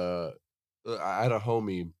was I had a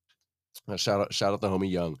homie. Shout out the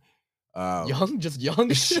homie Young. Young, just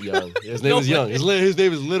young. Young. His name is Young. His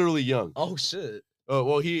name is literally Young. Oh shit. Oh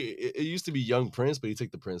well, it used to be Young Prince, but he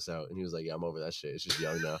took the Prince out, and he was like, "Yeah, I'm over that shit. It's just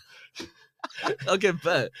Young now." Okay,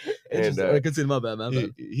 bet. And I can see my bad,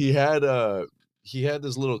 man. He had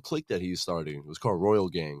this little clique that he started. It was called Royal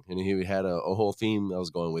Gang, and he had a whole theme that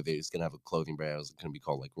was going with it. It's gonna have a clothing brand. It was gonna be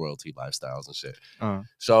called like Royalty Lifestyles and shit.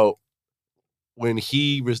 So when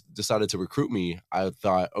he decided to recruit me, I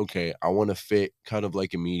thought, okay, I want to fit kind of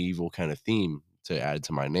like a medieval kind of theme to add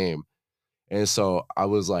to my name. And so I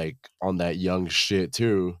was like on that young shit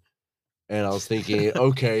too. And I was thinking,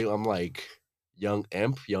 okay, I'm like young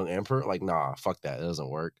emperor. Like, nah, fuck that. It doesn't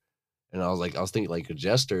work. And I was thinking like a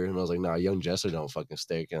jester. And I was like, nah, young jester don't fucking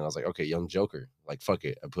stick. And I was like, okay, young joker. Like, fuck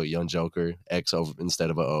it. I put young joker X over instead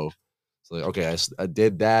of a O. So like, okay, I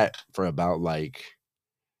did that for about like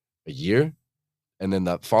a year. And then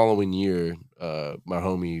that following year, my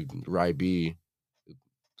homie Rai B,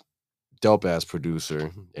 dope ass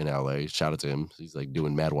producer in LA, shout out to him. He's like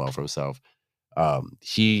doing mad well for himself.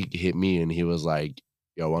 He hit me and he was like,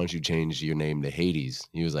 "Yo, why don't you change your name to Hades?"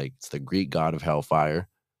 He was like, "It's the Greek god of hellfire.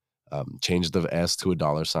 Change the S to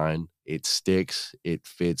a $sign. It sticks. It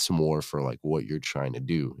fits more for like what you're trying to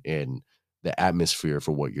do and the atmosphere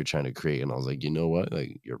for what you're trying to create." And I was like, you know what?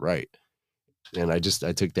 Like, you're right. And I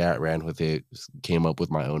took that, ran with it, came up with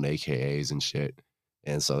my own AKAs and shit.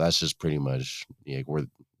 And so that's just pretty much like where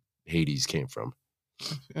Hades came from.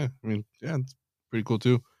 Yeah, I mean, yeah, it's pretty cool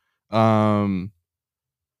too. What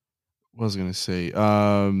was I gonna say?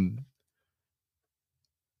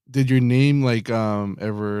 Did your name like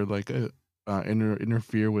ever like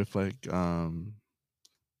interfere with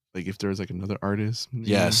like if there's like another artist?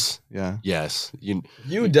 Yes. Yeah. Yes. You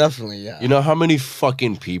definitely, yeah. You know how many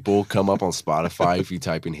fucking people come up on Spotify if you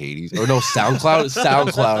type in Hades? Or no, SoundCloud?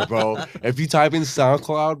 SoundCloud, bro. If you type in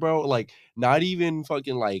SoundCloud, bro, like not even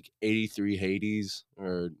fucking like 83 Hades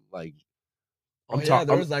or like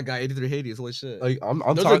there was that guy, 83 Hades. Holy shit. Like I'm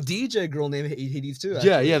There's a DJ girl named Hades too.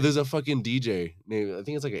 Actually. Yeah, there's a fucking DJ named, I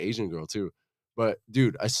think it's like an Asian girl too. But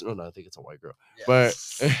dude, I think it's a white girl.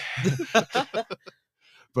 Yes.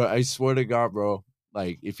 But I swear to God, bro,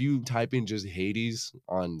 like if you type in just Hades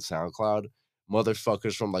on SoundCloud,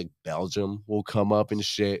 motherfuckers from like Belgium will come up and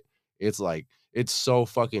shit. It's like, it's so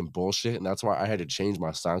fucking bullshit. And that's why I had to change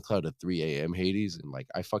my SoundCloud to 3 a.m. Hades. And like,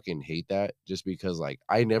 I fucking hate that just because like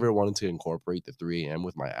I never wanted to incorporate the 3 a.m.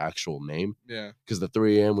 with my actual name. Yeah. Because the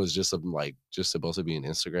 3 a.m. was just supposed to be an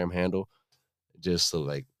Instagram handle just to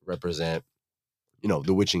like represent,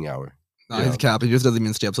 the witching hour. Nah, Yeah. he's capping. He just doesn't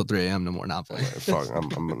even stay up till 3 a.m. no more. Not playing. Fuck, I'm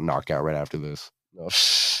gonna knock out right after this. No,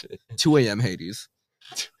 2 a.m. Hades.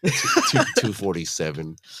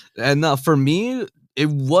 2:47. And for me, it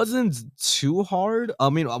wasn't too hard. I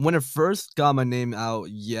mean, when it first got my name out,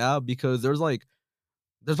 yeah, because there's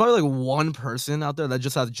probably like one person out there that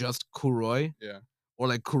just has just Kuroy Yeah. or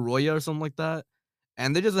like Kuroya or something like that,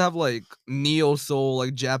 and they just have like neo soul,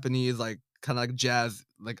 like Japanese, like kind of like jazz,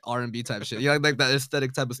 like R&B type shit. Yeah, like that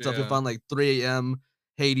aesthetic type of stuff. You'll Yeah. find like 3 a.m.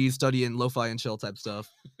 Hades studying lo-fi and chill type stuff.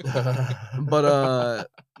 But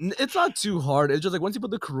it's not too hard. It's just like once you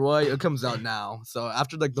put the Kuroy, it comes out now. So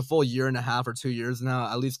after like the full year and a half or 2 years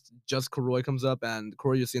now, at least just Kuroy comes up, and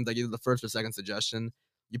Kuroy seems like either the first or second suggestion.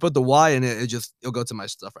 You put the Y in it, it'll go to my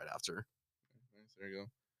stuff right after. Nice, there you go.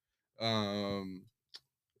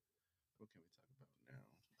 What can we talk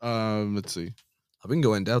about now? Let's see. We can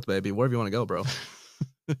go in depth, baby. Wherever you want to go, bro.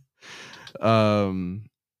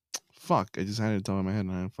 Fuck. I just had it top of my head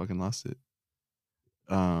and I fucking lost it.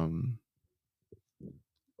 I'm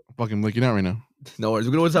fucking blinking out right now. No worries.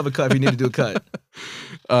 We can always have a cut if you need to do a cut.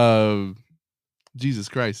 Jesus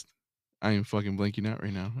Christ. I am fucking blanking out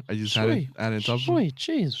right now. I just had it top of Sweet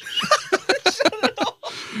Jesus.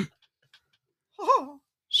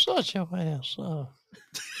 Such a ass up.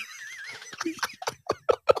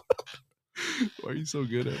 Why are you so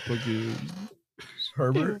good at fucking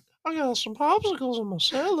Herbert. I got some popsicles in my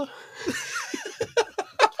cellar.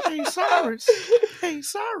 Hey, Cyrus. Hey,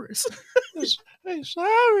 Cyrus. Hey,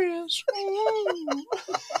 Cyrus.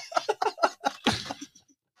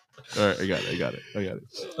 All right, I got it.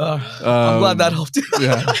 I'm glad that helped you.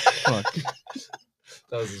 Yeah. Fuck.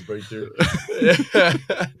 That was his breakthrough.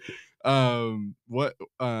 What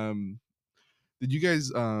did you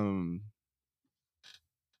guys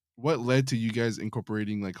what led to you guys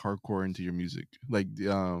incorporating like hardcore into your music? Like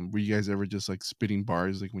were you guys ever just like spitting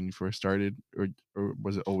bars like when you first started, or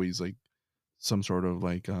was it always like some sort of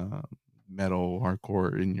like metal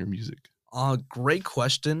hardcore in your music? Great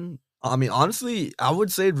question. I mean, honestly, I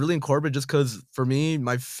would say really incorporate just because for me,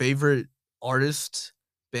 my favorite artist,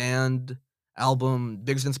 band, album,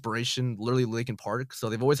 biggest inspiration, literally Linkin Park. So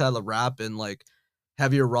they've always had a rap and like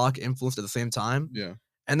heavier rock influence at the same time. Yeah.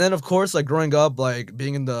 And then of course, like growing up, like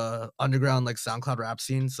being in the underground like SoundCloud rap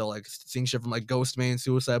scene, so like seeing shit from like Ghostman,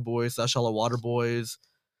 Suicide Boys, Sash Hollow Water Boys,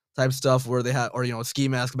 type stuff where they had, or Ski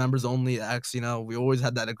Mask, Members Only, X. We always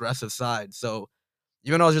had that aggressive side. So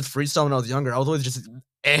even though I was just freestyling when I was younger, I was always just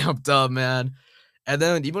amped up, man. And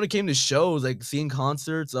then even when it came to shows, like seeing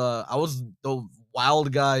concerts, I was the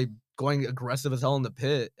wild guy going aggressive as hell in the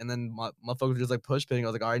pit, and then my motherfuckers just like push pitting. I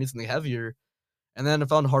was like, all right, I need something heavier. And then I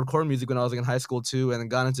found hardcore music when I was like in high school too, and then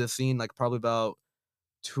got into the scene like probably about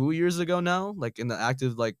 2 years ago now, like in the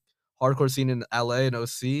active like hardcore scene in LA and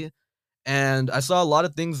OC. And I saw a lot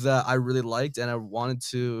of things that I really liked and I wanted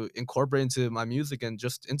to incorporate into my music and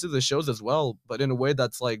just into the shows as well, but in a way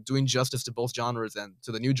that's like doing justice to both genres and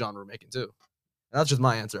to the new genre we're making too. And that's just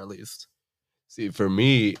my answer, at least. See, for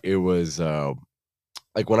me, it was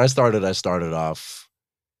like when I started off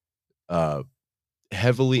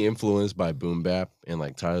heavily influenced by boom bap and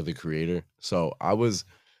like Tyler the Creator. So I was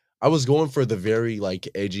going for the very like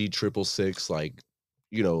edgy 666 like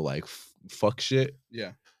like fuck shit.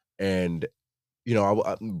 Yeah. And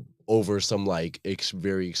I over some like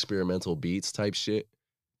very experimental beats type shit.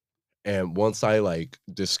 And once I like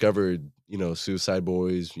discovered Suicide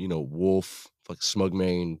Boys, Wolf, like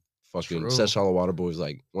Smugmane, fucking True. Sesh Hollow Water Boys,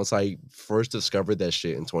 like once I first discovered that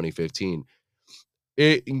shit in 2015,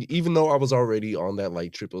 even though I was already on that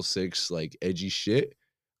like 666 like edgy shit,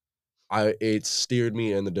 it steered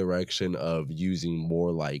me in the direction of using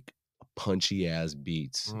more like punchy ass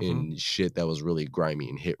beats and shit that was really grimy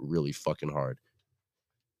and hit really fucking hard.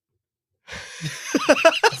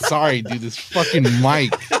 Sorry, dude, this fucking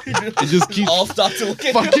mic. It just keeps all stop to look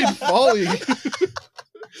at fucking falling.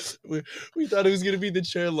 We thought it was gonna be the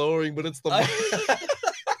chair lowering, but it's the Like,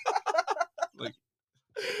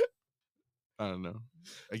 I don't know.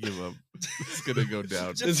 I give up. It's gonna go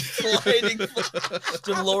down. just sliding, just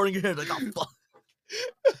lowering your head like, oh fuck.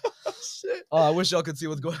 shit. Oh, I wish y'all could see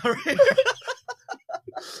what's going on right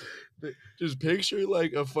here. Just picture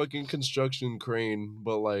like a fucking construction crane,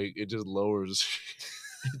 but like it just lowers.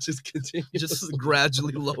 It just continues. Just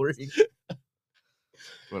gradually lowering.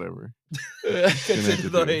 Whatever. Continue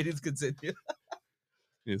the Hades, continue.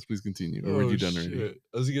 Yes, please continue. Or were you done already? Shit.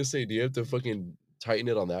 I was gonna say, do you have to fucking tighten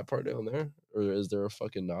it on that part down there? Or is there a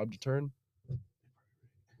fucking knob to turn?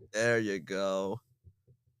 There you go.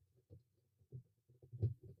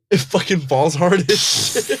 It fucking falls hard as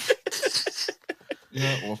shit.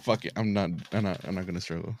 Yeah, well fuck it. I'm not gonna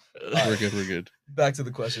struggle. We're good. We're good. Back to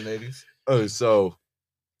the question, ladies. Oh, so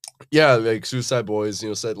yeah, like Suicide Boys,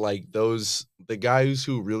 said like the guys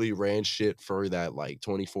who really ran shit for that like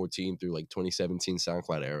 2014 through like 2017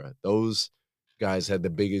 SoundCloud era. Those guys had the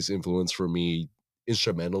biggest influence for me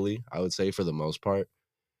instrumentally, I would say, for the most part.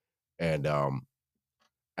 And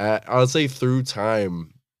I would say through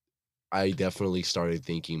time, I definitely started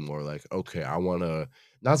thinking more like, okay, I want to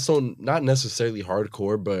not necessarily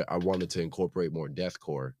hardcore, but I wanted to incorporate more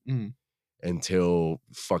deathcore. Mhm. Until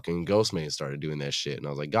fucking Ghostman started doing that shit. And I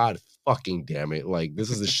was like, God fucking damn it. Like, this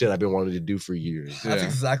is the shit I've been wanting to do for years. That's Yeah.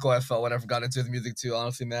 exactly what I felt when I got into the music too,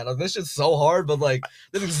 honestly, man. Like, this shit's so hard, but like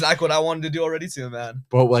this is exactly what I wanted to do already too, man.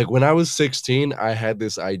 But like when I was 16, I had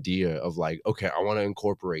this idea of like, okay, I want to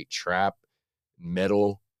incorporate trap,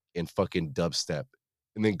 metal, and fucking dubstep.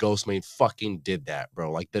 And then Ghostman fucking did that,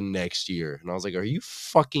 bro, like the next year. And I was like, are you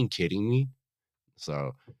fucking kidding me?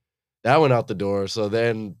 So that went out the door. So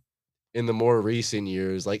then in the more recent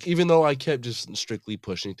years, like even though I kept just strictly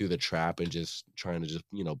pushing through the trap and just trying to just,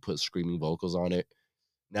 put screaming vocals on it,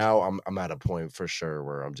 now I'm at a point for sure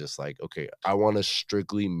where I'm just like, okay, I want to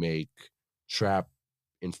strictly make trap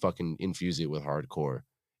and fucking infuse it with hardcore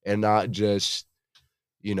and not just,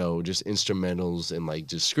 just instrumentals and like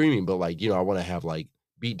just screaming, but like, I want to have like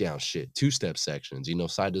beat down shit, two-step sections,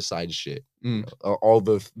 side to side shit, all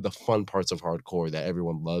the fun parts of hardcore that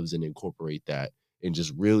everyone loves and incorporate that and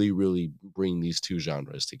just really, really bring these two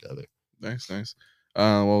genres together. Nice.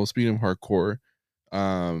 Well, speaking of hardcore,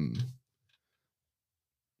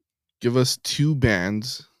 give us 2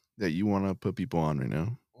 bands that you want to put people on right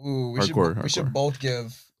now. Ooh, we Hardcore. should both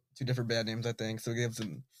give 2 different band names, I think. So give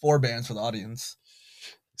them 4 bands for the audience.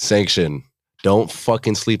 Sanction. Don't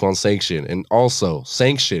fucking sleep on Sanction. And also,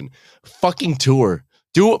 Sanction, fucking tour.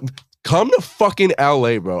 Come to fucking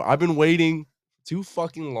LA, bro. I've been waiting too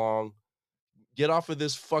fucking long. Get off of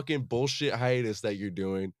this fucking bullshit hiatus that you're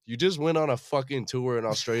doing. You just went on a fucking tour in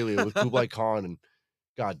Australia with Kublai Khan and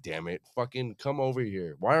god damn it. Fucking come over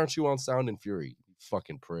here. Why aren't you on Sound and Fury? You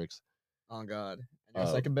fucking pricks. Oh God. And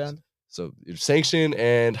your second band? So Sanction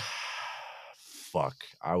and fuck.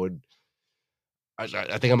 I think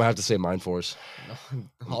I'm gonna have to say Mind Force.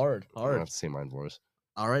 Hard. I'm gonna have to say Mind Force.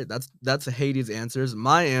 All right, that's Hades' answers.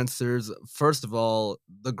 My answers, first of all,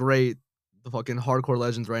 the fucking hardcore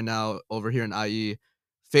legends right now over here in IE,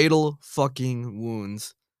 Fatal fucking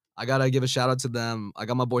Wounds. I gotta give a shout out to them. I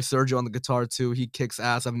got my boy Sergio on the guitar too. He kicks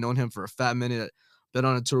ass. I've known him for a fat minute. Been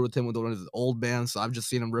on a tour with him with one of his old bands, so I've just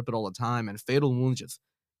seen him rip it all the time. And Fatal Wounds just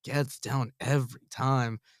gets down every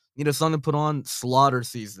time. Need a song to put on? Slaughter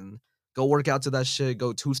Season. Go work out to that shit.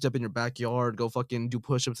 Go 2-step in your backyard. Go fucking do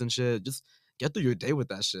push-ups and shit. Just get through your day with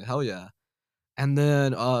that shit. Hell yeah. And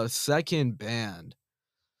then second band.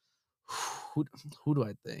 Who do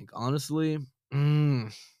I think? Honestly,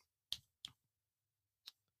 Vain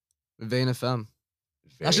FM.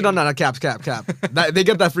 Actually, no, cap. They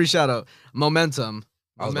get that free shout out. Momentum.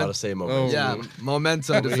 I was about to say Momentum. Yeah,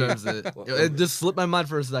 Momentum deserves it. It just slipped my mind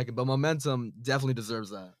for a second, but Momentum definitely deserves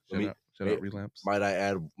that. Shout out Relapse. Might I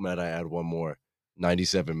add one more?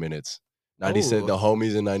 97 minutes. 97. The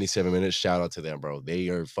homies in 97 minutes. Shout out to them, bro. They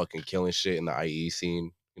are fucking killing shit in the IE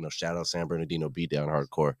scene. Shout out San Bernardino Beatdown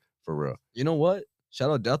Hardcore for real. You know what?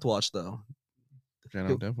 Shout out Death Watch though.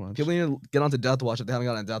 Shout out Death Watch. People need to get onto Death Watch if they haven't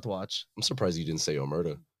gotten on Death Watch. I'm surprised you didn't say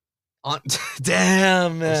Omerta.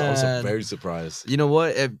 Damn, man. I'm very surprised. You know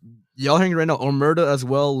what? If y'all hearing right now, Omerta as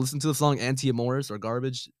well, listen to the song Anti-Amoris or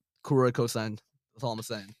Garbage. Kuroy co-signed. That's all I'm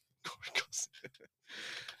saying.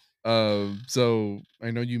 So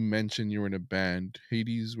I know you mentioned you were in a band.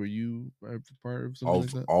 Hades, were you a part of something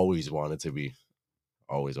like that? Always wanted to be.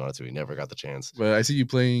 Never got the chance. But I see you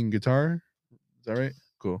playing guitar. Is that right?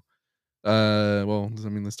 Cool. Well, I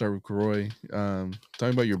mean, let's start with Kuroy.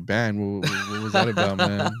 Talking about your band. What was that about,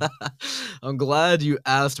 man? I'm glad you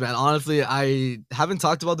asked, man. Honestly, I haven't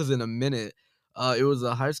talked about this in a minute. It was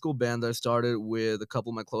a high school band that I started with a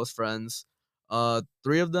couple of my close friends.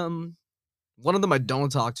 3 of them. One of them I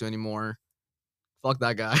don't talk to anymore. Fuck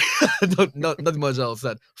that guy. Nothing much else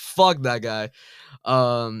said. Fuck that guy.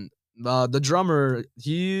 The drummer,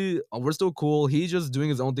 we're still cool. He's just doing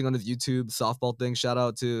his own thing on his YouTube softball thing. Shout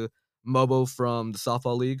out to Mobo from the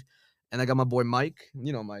softball league. And I got my boy Mike.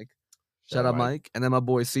 You know Mike. Shout out Mike. And then my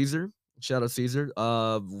boy Caesar. Shout out Caesar.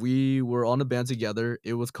 We were on a band together.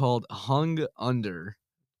 It was called Hung Under.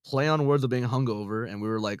 Play on words of being hungover. And we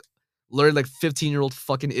were like literally like 15-year-old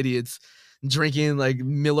fucking idiots drinking like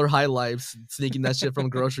Miller High Lifes, sneaking that shit from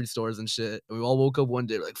grocery stores and shit. And we all woke up one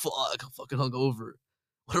day like, fuck, I'm fucking hungover.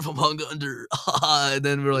 What if I'm hung under? And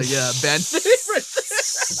then we're like, yeah, band name right there.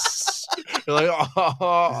 You're like,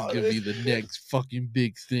 oh, This is gonna be the next fucking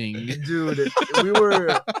big thing. Dude, we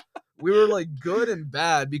were like good and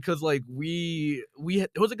bad because like it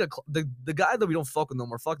was like the guy that we don't fuck with no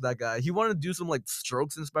more. Fuck that guy. He wanted to do some like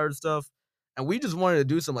Strokes inspired stuff, and we just wanted to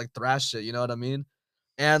do some like thrash shit. You know what I mean?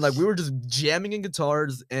 And like we were just jamming in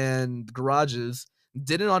guitars and garages.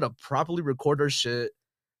 Didn't know how to properly record our shit.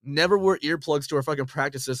 Never wore earplugs to our fucking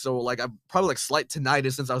practices. So like I probably like slight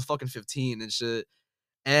tinnitus since I was fucking 15 and shit.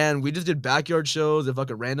 And we just did backyard shows and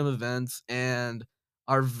fucking random events. And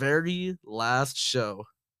our very last show,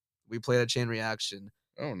 we played at Chain Reaction.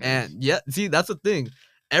 Oh, nice. And yeah, see, that's the thing.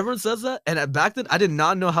 Everyone says that. And back then, I did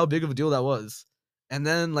not know how big of a deal that was. And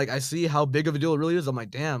then, like, I see how big of a deal it really is. I'm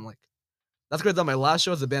like, damn, like, that's great that my last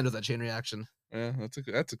show as a band was at Chain Reaction. Yeah,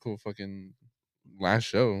 that's a cool fucking last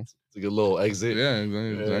show. It's a good little exit. Yeah,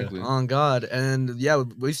 exactly. Oh, God. And yeah,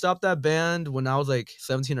 we stopped that band when I was like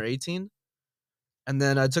 17 or 18. And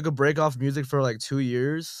then I took a break off music for like 2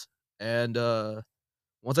 years. And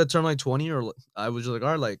once I turned like 20, I was just like,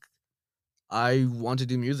 all right, like, I want to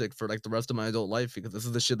do music for like the rest of my adult life because this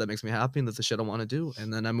is the shit that makes me happy and that's the shit I want to do.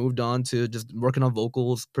 And then I moved on to just working on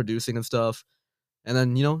vocals, producing and stuff. And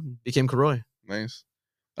then, you know, became Kuroy. Nice.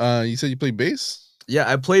 You said you play bass?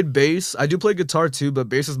 Yeah, I played bass. I do play guitar too, but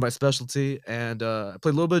bass is my specialty. And I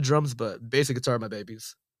played a little bit of drums, but bass and guitar are my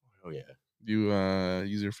babies. Oh yeah. Do you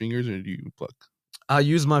use your fingers or do you pluck? I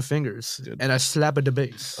use my fingers Good. and I slap at the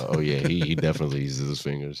bass. Oh yeah. He definitely uses his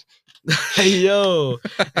fingers. Hey, yo.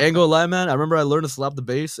 I ain't gonna lie, man. I remember I learned to slap the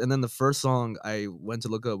bass, and then the first song I went to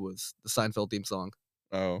look up was the Seinfeld theme song.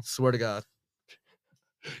 Oh. Swear to God.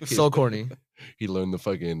 So corny. He learned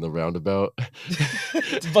the roundabout.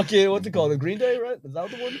 Fucking, what's it called? The Green Day, right? Is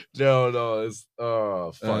that the one? No, it's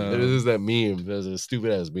fuck. There's that meme. There's a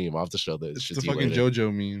stupid ass meme. I'll have to show that. It's shit the to you fucking later.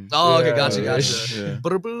 JoJo meme. Oh, okay, Yeah, gotcha, yeah. gotcha. Yeah.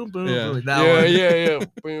 Boom, boom, Yeah. boom. That Yeah.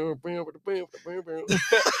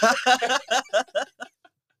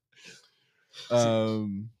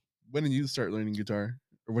 When did you start learning guitar?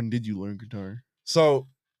 Or when did you learn guitar? So,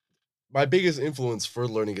 my biggest influence for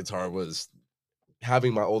learning guitar was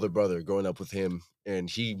having my older brother, growing up with him, and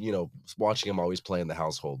he, watching him always play in the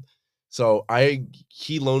household. So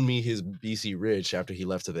he loaned me his BC Rich after he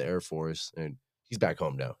left to the Air Force, and he's back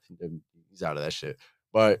home now. He's out of that shit.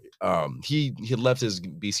 But he had left his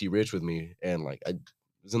BC Rich with me, and like I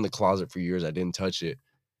was in the closet for years. I didn't touch it.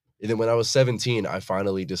 And then when I was 17, I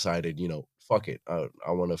finally decided, fuck it.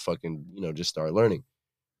 I want to fucking, just start learning.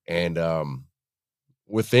 And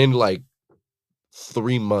within like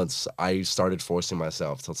 3 months, I started forcing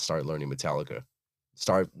myself to start learning Metallica.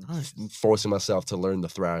 Forcing myself to learn the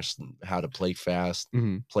thrash, how to play fast,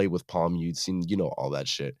 play with palm mutes, and all that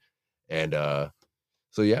shit. And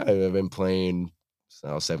so yeah, I've been playing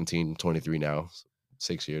since I was 17, 23 now,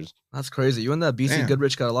 6 years. That's crazy. You and that BC Damn.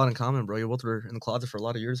 Goodrich got a lot in common, bro. You both were in the closet for a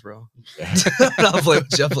lot of years, bro. Yeah. I'll play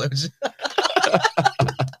with you. I'll play with you.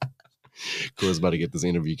 Kuray's about to get this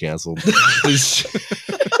interview canceled.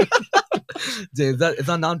 Dude, it's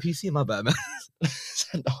not non-PC. My bad, man.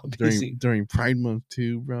 During Pride Month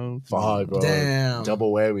too, bro. Fuck, bro. Damn.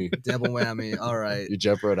 Double whammy. Double whammy. All right. You're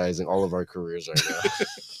jeopardizing all of our careers right now.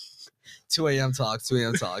 2 a.m. talks. 2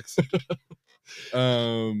 a.m. talks.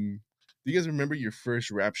 Do you guys remember your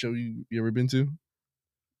first rap show you ever been to?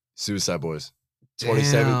 Suicide Boys.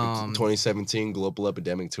 Damn. 2017 Global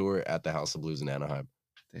Epidemic Tour at the House of Blues in Anaheim.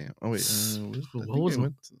 Damn. Oh wait. What was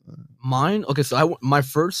mine? Okay, so my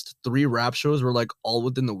first 3 rap shows were like all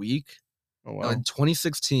within the week. Oh wow. In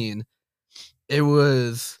 2016, it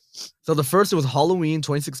was the first. It was Halloween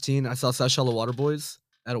 2016. I saw Seychelles Waterboys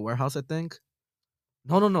at a warehouse. I think.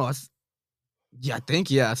 No. I think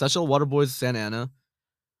Seychelles Waterboys, Santa Ana.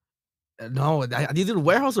 No, these are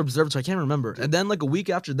warehouse or observatory. I can't remember. And then like a week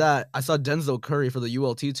after that, I saw Denzel Curry for the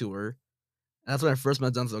ULT tour. And that's when I first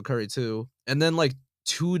met Denzel Curry too. And then like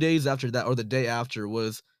 2 days after that, or the day after,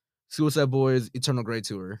 was Suicide Boys Eternal Grey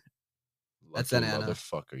tour. That's Lucky Santa Ana.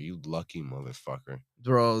 motherfucker. You lucky motherfucker.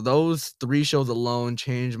 Bro, those 3 shows alone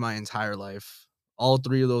changed my entire life. All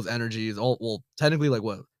 3 of those energies, technically like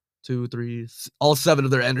what? 2, 3, all 7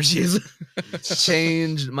 of their energies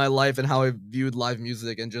changed my life and how I viewed live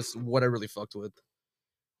music and just what I really fucked with.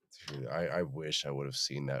 Dude, I wish I would have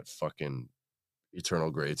seen that fucking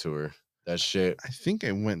Eternal Grey tour. That shit. I think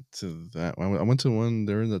I went to that one. I went to one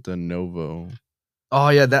there at the Novo. Oh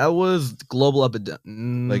yeah, that was Global Epidemic.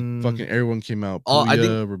 Like fucking everyone came out. Oh, I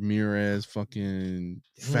Puya, Ramirez, fucking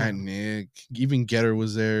Fat Nick, even Getter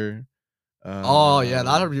was there. Oh yeah,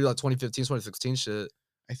 that had to be like 2015, 2016 shit.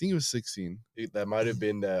 I think it was 16. That might have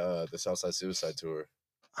been the Southside Suicide tour.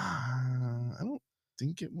 I don't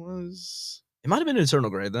think it was. It might have been Eternal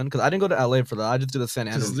Grey then, because I didn't go to LA for that. I just did the San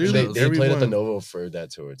Andreas. literally shows. They played at the everyone- Novo for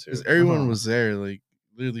that tour too. Because everyone Uh-huh. was there, like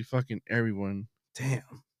literally fucking everyone. Damn.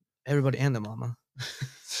 Everybody and the mama.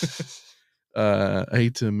 I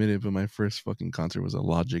hate to admit it, but my first fucking concert was a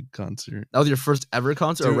Logic concert. That was your first ever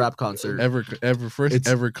concert or Dude, rap concert? Ever first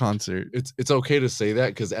It's- ever concert. It's okay to say that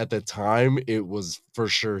because at the time it was for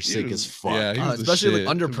sure sick was- as fuck. yeah, he was the Especially like shit.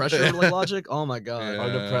 under pressure like Logic. Oh my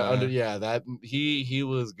god. Yeah. That he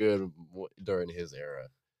was good during his era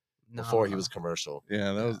before he Nah. was commercial.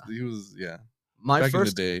 Yeah, that was he was my back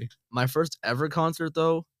first in the day. my first ever concert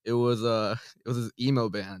though, it was this emo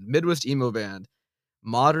band, Midwest emo band,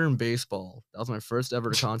 Modern Baseball. That was my first ever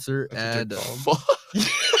concert, That's and what they're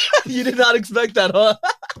you did not expect that, huh?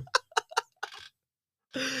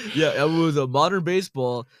 Yeah, it was a Modern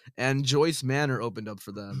Baseball, and Joyce Manor opened up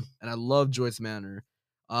for them, and I love Joyce Manor.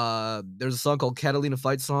 There's a song called Catalina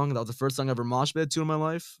Fight Song. That was the first song I ever mosh pit to in my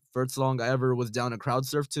life. First song I ever was down to crowd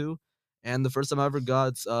surf to, and the first time I ever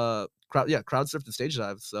got crowd surf to stage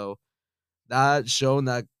dive. So that show and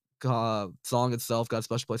that song itself got a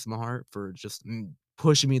special place in my heart for just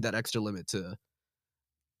pushing me that extra limit to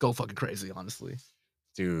go fucking crazy. Honestly,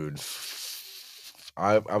 Dude,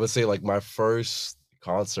 I would say like my first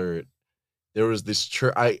concert, there was this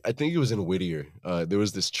church. I think it was in Whittier. There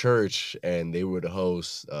was this church, and they would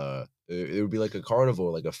host. It would be like a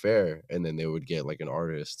carnival, like a fair, and then they would get like an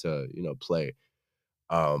artist to play.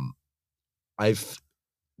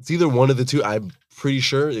 It's either one of the two. I'm pretty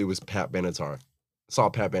sure it was Pat Benatar. I saw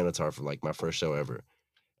Pat Benatar for like my first show ever,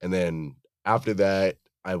 and then after that,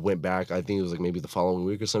 I went back. I think it was like maybe the following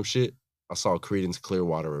week or some shit. I saw Creedence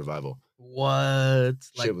Clearwater Revival. what?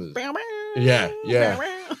 Shit was- Yeah.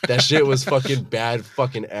 That shit was fucking bad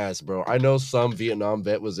fucking ass, bro. I know some Vietnam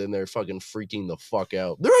vet was in there fucking freaking the fuck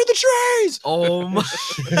out. They're in the trees! Oh my!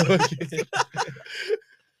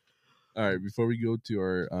 All right, before we go to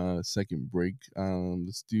our second break,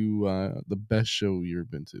 let's do the best show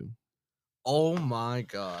you've been to. Oh my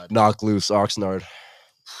god! Knock Loose, Oxnard.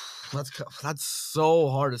 That's so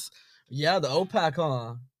hard. Yeah, the OPAC,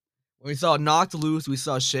 huh? We saw Knocked Loose. We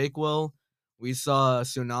saw Shakewell. We saw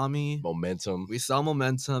Tsunami. Momentum. We saw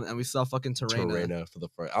Momentum, and we saw fucking Terraina. For the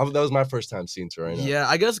first. That was my first time seeing Terraina. Yeah,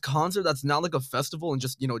 I guess concert that's not like a festival and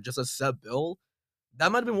just just a set bill.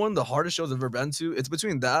 That might have been one of the hardest shows I've ever been to. It's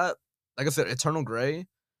between that, like I said, Eternal Grey.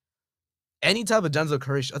 Any type of Denzel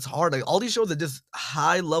Curry show, it's hard. Like all these shows are just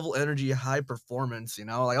high level energy, high performance.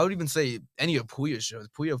 Like I would even say any of Puya's shows.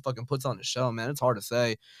 Puya fucking puts on a show, man. It's hard to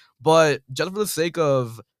say, but just for the sake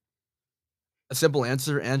of a simple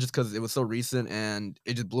answer and just because it was so recent and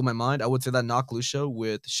it just blew my mind, I would say that Knock Loose show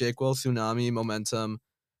with Shakewell, Tsunami, Momentum,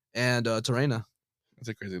 and Terraina. That's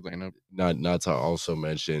a crazy lineup. Not to also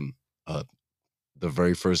mention the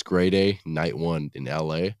very first Grey Day, night one in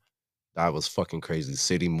LA. That was fucking crazy.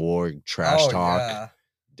 City Morgue, Trash Talk,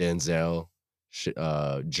 Denzel,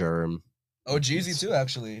 Germ. Oh, Jeezy too,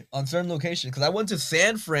 actually, on certain locations. Because I went to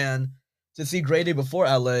San Fran to see Grey Day before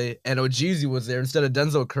LA, and OGZ was there instead of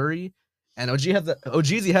Denzel Curry. And OGZ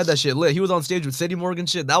had that shit lit. He was on stage with City Morgan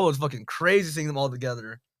shit. That was fucking crazy seeing them all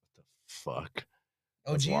together. Fuck.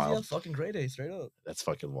 That's OGZ wild. had fucking Grey Day, straight up. That's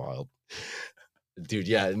fucking wild. Dude,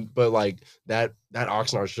 yeah, but like that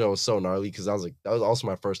Oxnard show was so gnarly because that was also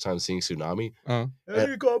my first time seeing Tsunami.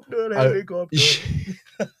 Helicopter, I- helicopter.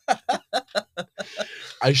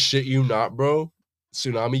 I shit you not, bro.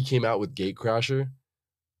 Tsunami came out with Gatecrasher.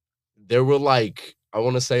 There were like, I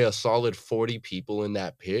want to say a solid 40 people in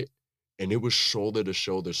that pit, and it was shoulder to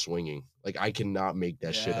shoulder swinging. Like, I cannot make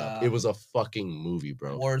that shit up. Yeah. It was a fucking movie,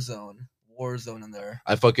 bro. Warzone in there.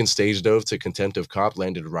 I fucking stage dove to Contempt of Cop,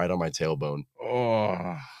 landed right on my tailbone.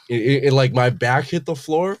 Oh, It like my back hit the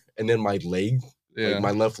floor, and then my leg, yeah. like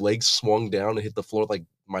my left leg swung down and hit the floor. Like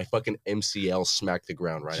my fucking MCL smacked the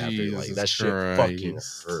ground right after. Like Jesus that shit fucking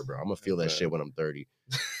Christ. hurt, bro. I'm gonna feel that Okay. shit when I'm 30,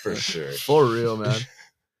 for sure. For real, man.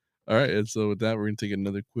 All right, and so with that, we're gonna take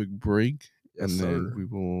another quick break, Yes, and then sir. we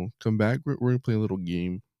will come back. We're gonna play a little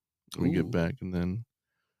game when we Ooh. get back, and then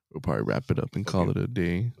we'll probably wrap it up and call Okay. it a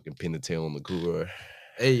day. Fucking pin the tail on the Kuroy.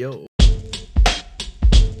 Hey, yo.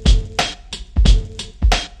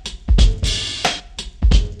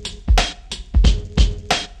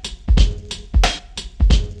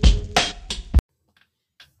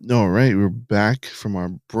 All right, we're back from our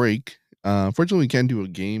break. Unfortunately, we can't do a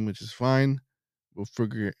game, which is fine. We'll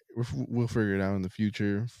figure it out in the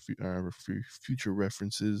future, future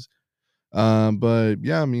references. But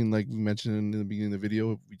yeah, I mean, like we mentioned in the beginning of the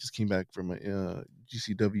video, we just came back from a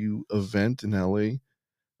GCW event in LA.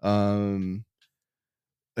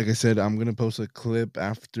 Like I said, I'm gonna post a clip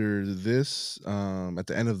after this. At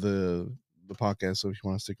the end of the the podcast. So if you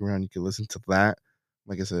want to stick around, you can listen to that.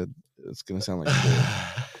 Like I said, it's gonna sound like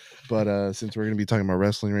shit. But since we're gonna be talking about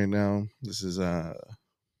wrestling right now, this is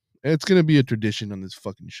it's gonna be a tradition on this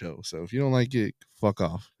fucking show. So if you don't like it, fuck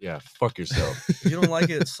off. Yeah, fuck yourself. If you don't like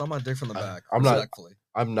it, suck my dick from the back. I'm not- respectfully.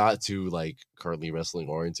 I'm not too like currently wrestling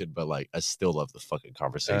oriented, but like I still love the fucking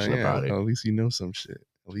conversation about it. At least you know some shit.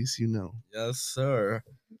 At least you know. Yes, sir.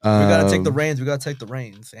 We gotta take the Um, reins. We gotta take the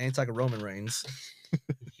reins. Ain't like a Roman Reigns.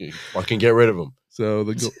 You fucking get rid of them. So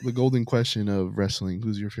the golden question of wrestling: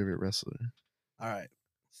 who's your favorite wrestler? All right.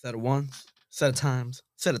 Said it once, said it times,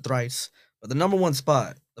 said it thrice. But the number one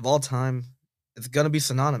spot of all time, it's gonna be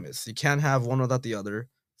synonymous. You can't have one without the other.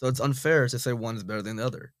 So it's unfair to say one is better than the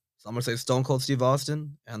other. So I'm gonna say Stone Cold Steve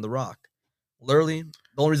Austin and The Rock. Literally,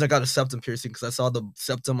 the only reason I got a septum piercing because I saw the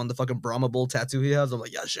septum on the fucking Brahma Bull tattoo he has. I'm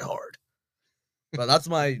like, yeah, shit hard. But that's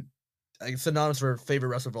my synonymous for favorite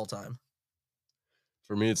wrestler of all time.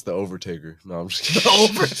 For me, it's the Overtaker. No, I'm just kidding.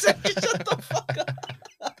 The Overtaker. Shut the fuck up.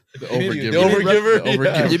 The Overgiver. Overgiver. The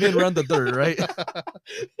Overgiver. You mean Run the Third, right?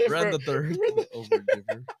 Run the For- Third. The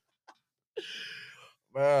Overgiver.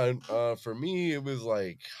 Man, for me, it was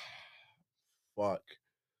like, fuck.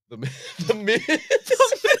 The Miz.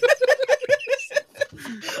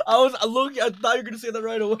 I looking. I thought you were gonna say that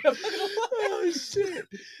right away. I'm not gonna lie. Oh shit.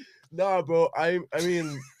 Nah, bro. I mean,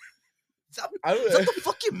 Is that, I is that the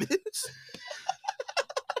fucking Miz?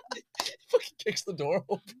 fucking kicks the door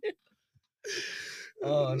open.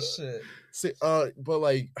 Oh shit. See, but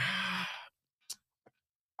like,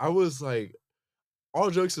 I was like, all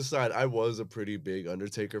jokes aside, I was a pretty big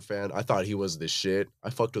Undertaker fan. I thought he was the shit. I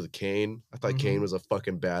fucked with Kane. I thought Kane was a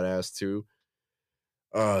fucking badass too.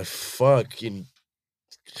 Fucking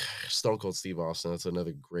Stone Cold Steve Austin. That's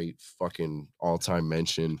another great fucking all-time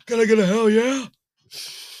mention. Can I get a hell yeah?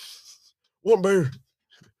 One beer,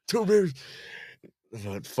 two beers.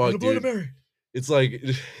 But fuck, dude. It's like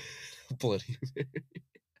bloody Mary.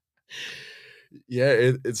 Yeah,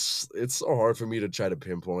 it's so hard for me to try to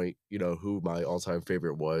pinpoint, who my all-time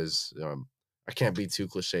favorite was. I can't be too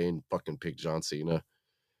cliche and fucking pick John Cena.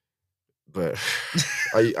 But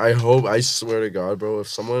I hope, I swear to God, bro, if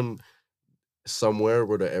someone somewhere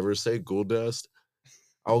were to ever say Goldust,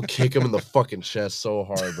 I'll kick him in the fucking chest so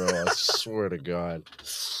hard, bro. I swear to God.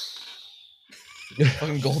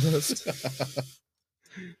 Fucking Goldust.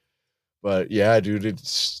 But yeah, dude,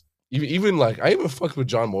 it's even like I even fucked with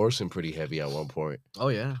John Morrison pretty heavy at one point. Oh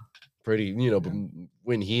yeah. Pretty, but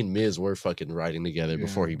when he and Miz were fucking riding together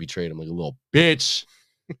before he Yeah. betrayed him like a little bitch.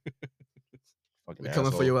 Fucking We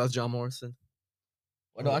coming for asshole. you as John Morrison.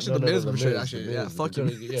 Well, no, actually, the Miz betrayed. Actually, yeah, fuck you.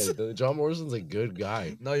 Yeah, John Morrison's a good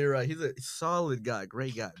guy. No, you're right. He's a solid guy,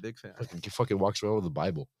 great guy, big fan. Fucking walks around with the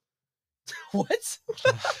Bible. What?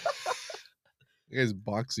 The guy's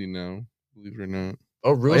boxing now, believe it or not.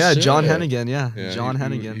 Oh, real Oh, yeah, shit? John Hennigan. Yeah, Yeah, John he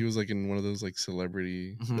Hennigan. was like in one of those like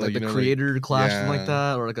celebrity, Mhm, like, like the you know, creator clash, something yeah. like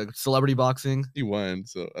that, or like a celebrity boxing. He won,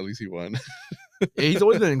 so at least he won. Yeah, he's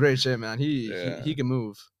always been in great shape, man. Yeah. He can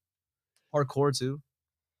move. Hardcore too.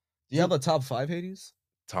 Do you have a top 5, Hades,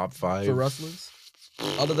 Top 5 for wrestlers?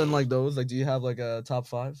 Other than like those, like, do you have like a top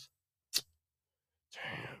 5?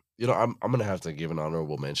 I'm gonna have to give an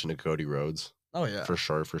honorable mention to Cody Rhodes Oh yeah. for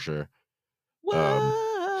sure. Whoa.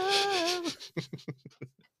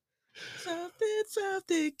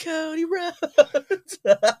 something, Cody Rhodes.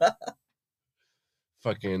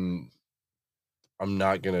 Fucking, I'm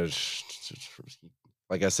not gonna.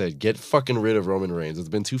 Like I said, get fucking rid of Roman Reigns. It's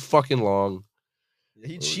been too fucking long.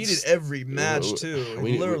 He It's- cheated every match too.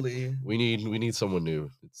 we- Literally. We need someone new.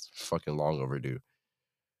 It's fucking long overdue.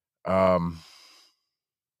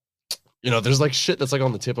 There's like shit that's like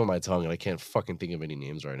on the tip of my tongue, and I can't fucking think of any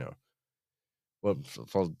names right now. Well,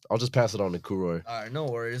 I'll just pass it on to Kuroy. All right, no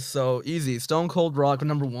worries. So easy. Stone Cold Rock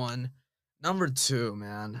number 1. Number 2,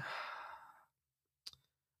 man.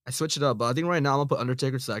 I switch it up, but I think right now I'm gonna put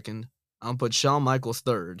Undertaker 2nd. I'm gonna put Shawn Michaels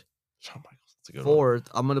 3rd. Shawn Michaels, that's a good one. 4th,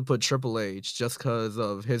 I'm gonna put Triple H just because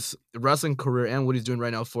of his wrestling career and what he's doing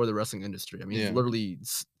right now for the wrestling industry. I mean, Yeah. he's literally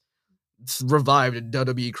revived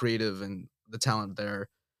WWE creative and the talent there.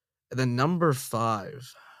 And then number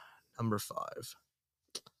 5.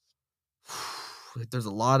 There's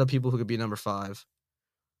a lot of people who could be number 5.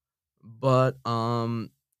 But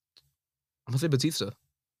I'm gonna say Batista.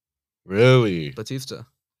 Really, Batista.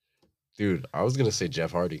 dude? I was gonna say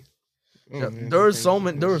Jeff Hardy. Oh, Yeah, man, there are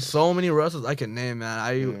okay. so many wrestlers I can name, man.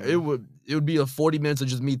 Yeah. It would be a 40 minutes of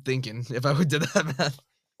just me thinking if I would do that,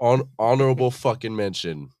 man. Honorable fucking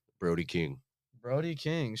mention, Brody King. Brody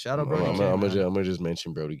King. Shout out I'm Brody King. man. gonna just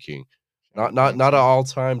mention Brody King. Shout out Not an Boxing.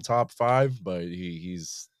 all-time top 5, but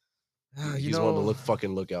he's He's one to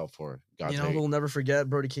look out for. God's hate. we'll never forget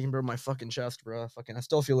Brody King, bro. My fucking chest, bro. Fucking, I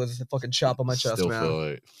still feel this fucking chop on my chest, Still man. feel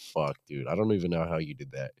it. Fuck, dude. I don't even know how you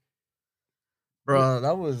did that. Bro,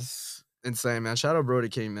 that was insane, man. Shout out Brody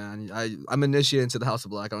King, man. I'm initiated into the House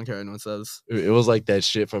of Black. I don't care what anyone says. It was like that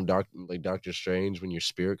shit from Doctor Strange when your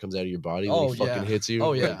spirit comes out of your body when he fucking hits you.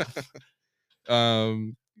 Oh Like,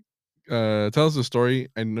 yeah. Tell us the story.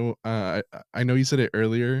 I know I know you said it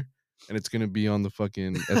earlier and it's gonna be on the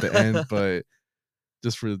fucking at the end, but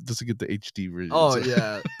just to get the HD version. Oh so-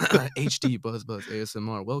 yeah, HD Buzz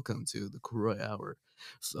ASMR. Welcome to the Kuroy Hour.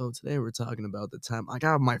 So today we're talking about the time I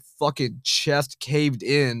got my fucking chest caved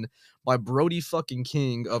in by Brody fucking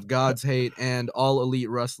King of God's Hate and All Elite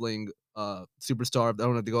Wrestling superstar. I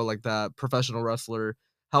don't have to go like that. Professional wrestler,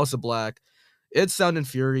 House of Black. It's Sound and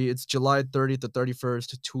Fury. It's July 30th to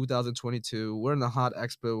 31st, 2022. We're in the Hot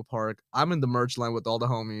Expo Park. I'm in the merch line with all the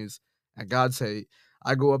homies at God's Hate.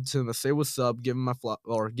 I go up to him, I say what's up, give him my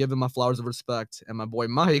flowers of respect, and my boy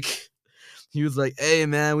Mike, he was like, "Hey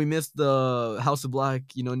man, we missed the House of Black,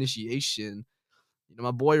 initiation. My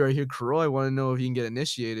boy right here, Kuroy, want to know if he can get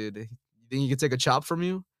initiated. You think he can take a chop from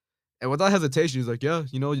you?" And without hesitation, he's like, "Yeah,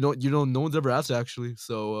 no one's ever asked actually,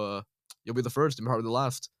 so you'll be the first and probably the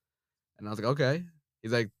last." And I was like, "Okay."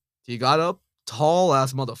 He's like, he got up, tall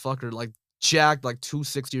ass motherfucker, like jacked, like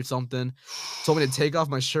 260 or something. Told me to take off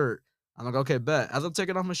my shirt. I'm like, okay, bet. As I'm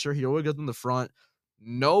taking off my shirt, he always goes in the front.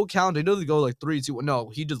 No count. He doesn't go like 3, 2, 1. No,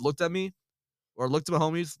 he just looked at me, or looked at my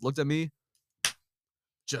homies, looked at me,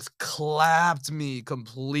 just clapped me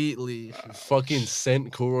completely. fucking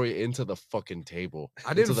sent Kuroy into the fucking table.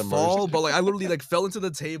 I into didn't the fall, merch. but like I literally like fell into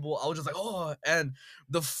the table. I was just like, oh. And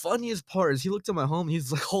the funniest part is he looked at my homie.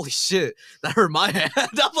 He's like, holy shit, that hurt my hand.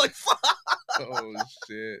 I'm like, fuck. Oh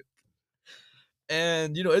shit.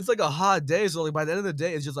 And it's like a hot day, so like by the end of the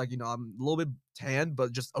day, it's just like I'm a little bit tanned,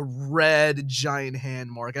 but just a red giant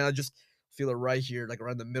hand mark, and I just feel it right here, like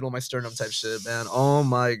around the middle of my sternum type shit, man. Oh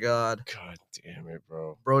my god, God damn it,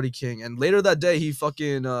 bro. Brody King. And later that day, he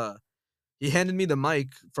fucking he handed me the mic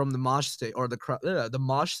from the mosh stage or the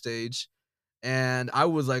mosh stage, and I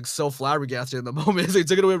was like so flabbergasted in the moment. So he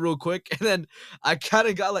took it away real quick, and then I kind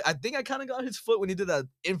of got I think I kind of got his foot when he did that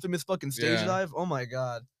infamous fucking stage Yeah. dive. Oh my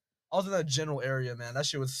god. I was in that general area, man. That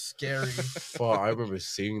shit was scary. Fuck, I remember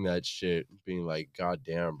seeing that shit, being like, God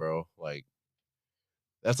damn, bro. Like,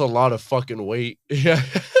 that's a lot of fucking weight. Yeah.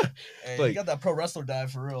 Hey, Like, he got that pro wrestler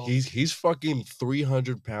dive for real. he's fucking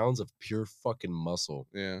 300 pounds of pure fucking muscle.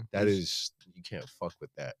 Yeah. That is, you can't fuck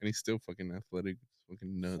with that. And he's still fucking athletic,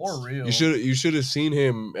 fucking nuts. for real. You should have seen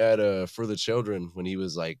him at For the Children when he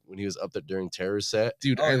was up there during Terror set.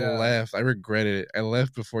 Dude, Oh, I yeah. left. I regretted it. I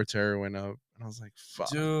left before Terror went up. And I was like, fuck,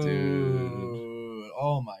 dude.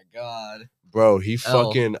 Oh my god. Bro, he L.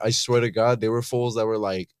 fucking, I swear to God, there were fools that were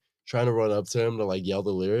like trying to run up to him to like yell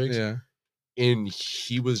the lyrics. Yeah. And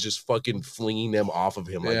he was just fucking flinging them off of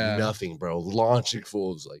him like Yeah. nothing, bro. Launching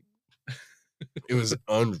fools like it was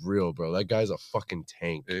unreal, bro. That guy's a fucking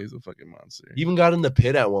tank. Yeah, he's a fucking monster. He even got in the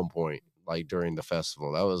pit at one point, like during the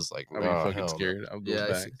festival. That was like, I'd be nah, hell fucking no. scared. I'll go Yeah,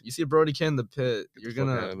 back. you see Brody King in the pit. Get You're the fuck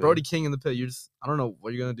outta gonna there. Brody King in the pit. You're just I don't know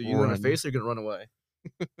what you're gonna do. You're gonna Run. face or you're gonna run away.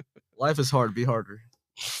 Life is hard. Be harder.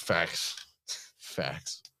 Facts.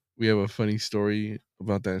 Facts. We have a funny story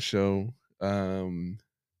about that show.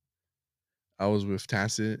 I was with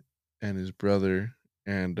Tacit and his brother,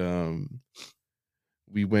 and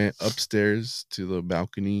we went upstairs to the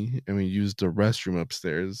balcony and we used the restroom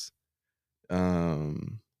upstairs.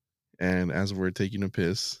 And as we're taking a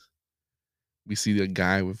piss, we see a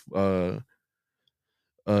guy with a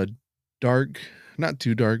dark, not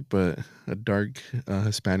too dark, but a dark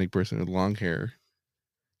Hispanic person with long hair.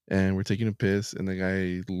 And we're taking a piss, and the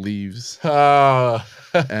guy leaves. Ah.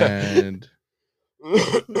 And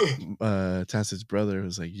Tacit's brother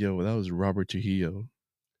was like, "Yo, that was Robert Trujillo."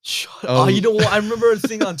 Oh, you know what? I remember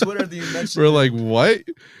seeing on Twitter that you mentioned. We're it. like, "What?"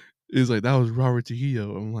 He's like, "That was Robert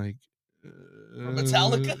Trujillo." I'm like, From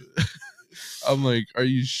Metallica? I'm like, "Are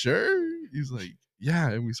you sure?" He's like, "Yeah."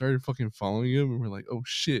 And we started fucking following him, and we're like, "Oh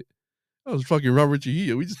shit, that was fucking Robert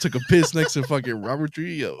Trujillo." We just took a piss next to fucking Robert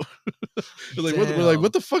Trujillo. We're like,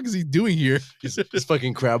 what the fuck is he doing here? He's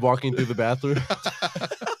fucking crab walking through the bathroom.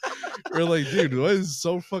 We're like, dude, what is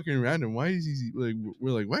so fucking random? Why is he like?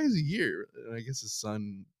 We're like, why is he here? And I guess his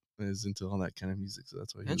son is into all that kind of music, so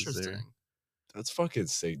that's why he was there. Interesting. That's fucking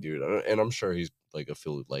sick, dude. And I'm sure he's like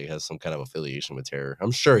has some kind of affiliation with Terror.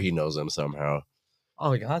 I'm sure he knows them somehow.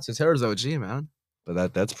 Oh, yeah, it's Terror's OG, man.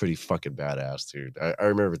 But that's pretty fucking badass, dude. I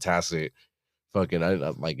remember Tacit fucking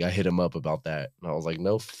I hit him up about that. And I was like,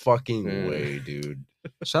 no fucking Yeah. way, dude.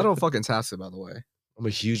 Shout out fucking Tacit, by the way. I'm a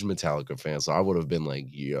huge Metallica fan, so I would have been like,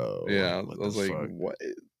 yo. Yeah, I what was the like, fuck? what?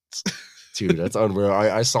 Dude, that's unreal.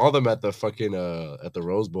 I saw them at the fucking at the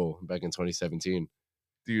Rose Bowl back in 2017.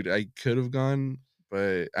 Dude, I could have gone,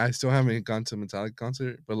 but I still haven't gone to a Metallica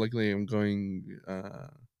concert. But luckily, I'm going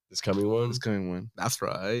This coming one. this coming one. That's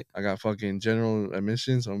right. I got fucking general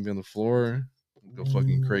admission, so I'm gonna be on the floor. Go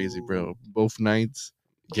fucking crazy, bro. Both nights.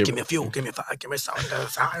 Get, Give me a few, give me a five, give me something to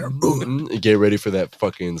desire. get ready for that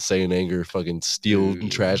fucking Saint Anger fucking steel Dude.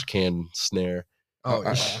 trash can snare. Oh,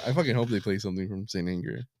 I, yeah. I fucking hope they play something from Saint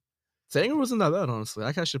Anger. Sanger wasn't that bad, honestly. I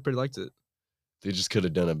actually pretty liked it. They just could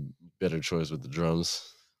have done a better choice with the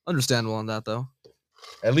drums. Understandable on that, though.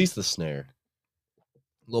 At least the snare.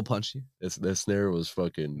 A little punchy. That snare was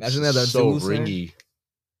fucking Imagine that so Zulu snare. ringy.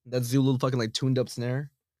 That Zulu fucking like tuned up snare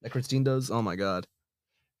that Christine does. Oh my god.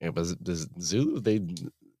 Yeah, but the Zulu,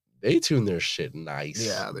 they tune their shit nice.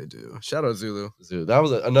 Yeah, they do. Shout out Zulu. Zulu. That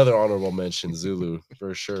was another honorable mention. Zulu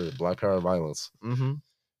for sure. Black Power Violence. Mm-hmm.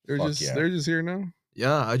 Fuck yeah. They're just here now.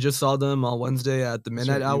 Yeah, I just saw them on Wednesday at the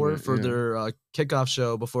midnight hour event, for yeah. their kickoff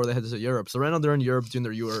show before they head to Europe. So right now they're in Europe doing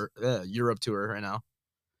their Europe tour right now.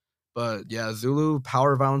 But yeah, Zulu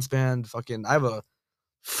Power Violence band. Fucking, I have a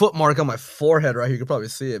foot mark on my forehead right here. You can probably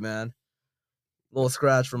see it, man. Little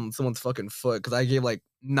scratch from someone's fucking foot because I gave like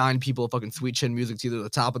 9 people fucking sweet chin music to either the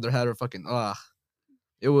top of their head or fucking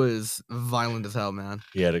It was violent as hell, man.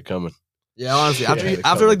 He had it coming. Yeah, honestly, Yeah, after they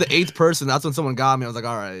after like covered. the 8th person, that's when someone got me. I was like,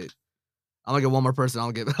 all right, I'm gonna get one more person.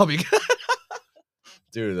 I'll be good.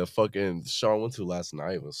 Dude, the fucking show I went to last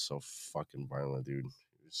night was so fucking violent, dude.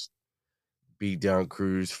 Just beat down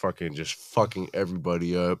crews, fucking just fucking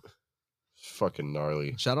everybody up. Fucking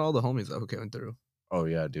gnarly. Shout out all the homies who came through. Oh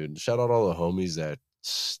yeah, dude. Shout out all the homies that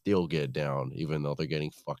still get down, even though they're getting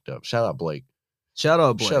fucked up. Shout out Blake. Shout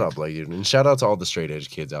out Blake. Shout out Blake, dude. And shout out to all the straight edge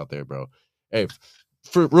kids out there, bro. Hey,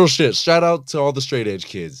 for real shit, shout out to all the straight edge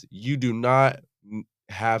kids. You do not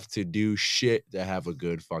have to do shit to have a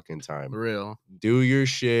good fucking time. For real. Do your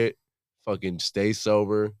shit. Fucking stay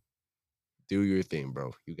sober. Do your thing,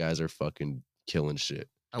 bro. You guys are fucking killing shit.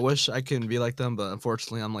 I wish I could be like them, but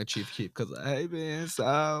unfortunately, I'm like Chief Keep because I've been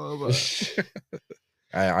sober.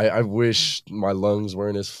 I wish my lungs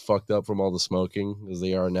weren't as fucked up from all the smoking as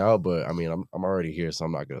they are now, but I mean, I'm already here, so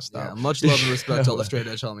I'm not gonna stop. Yeah, much love and respect to all the straight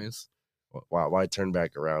edge homies. Why turn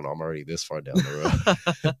back around? I'm already this far down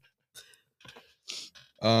the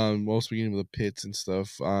road. Well, speaking of the pits and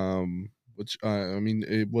stuff, which I mean,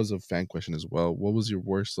 it was a fan question as well. What was your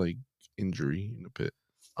worst like injury in the pit?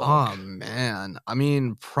 Oh man, I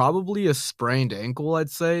mean, probably a sprained ankle. I'd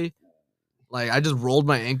say. Like I just rolled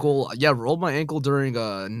my ankle. Yeah, rolled my ankle during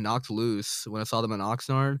Knocked Loose when I saw them in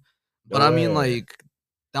Oxnard. But No I mean, way. like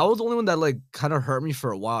that was the only one that like kind of hurt me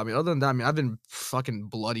for a while. I mean, other than that, I mean, I've been fucking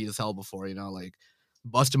bloody as hell before. You know, like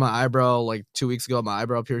busted my eyebrow like 2 weeks ago. My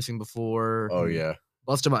eyebrow piercing before. Oh yeah.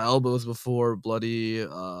 Busted my elbows before. Bloody.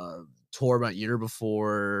 Tore my ear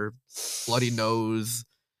before. Bloody nose.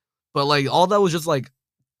 But like all that was just like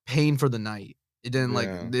pain for the night. It didn't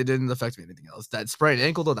Yeah. it didn't affect me anything else. That sprained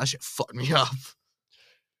ankle though, that shit fucked me up.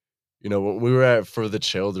 You know, when we were at For the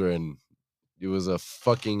Children, it was a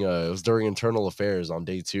fucking it was during internal affairs on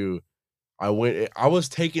day 2. I was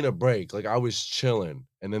taking a break, like I was chilling,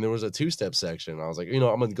 and then there was a 2-step section. I was like, you know,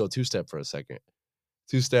 I'm gonna go 2-step for a second.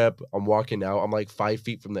 2-step, I'm walking out, I'm like 5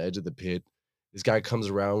 feet from the edge of the pit. This guy comes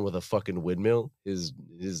around with a fucking windmill. His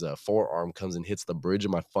forearm comes and hits the bridge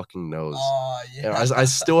of my fucking nose. And I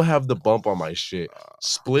still have the bump on my shit.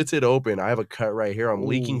 Splits it open. I have a cut right here. I'm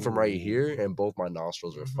leaking from right here, and both my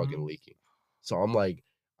nostrils are fucking leaking. So I'm like,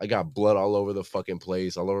 I got blood all over the fucking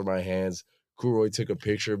place, all over my hands. Kuroy took a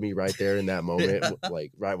picture of me right there in that moment,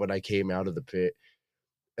 like right when I came out of the pit.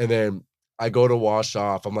 And then I go to wash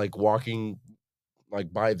off. I'm like walking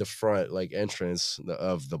like by the front like entrance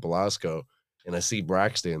of the Belasco. And I see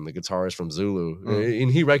Braxton, the guitarist from Zulu,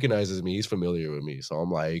 and he recognizes me. He's familiar with me. So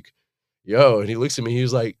I'm like, yo, and he looks at me.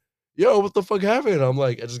 He's like, yo, what the fuck happened? I'm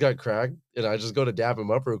like, I just got cracked. And I just go to dab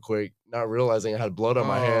him up real quick, not realizing I had blood on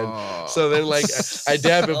my hand. So then like I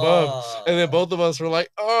dab him up. And then both of us were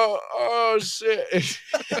like, oh shit.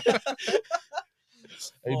 I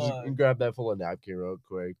just grabbed that full of napkin real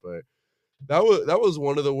quick. But that was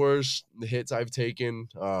one of the worst hits I've taken.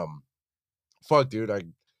 Fuck, dude, I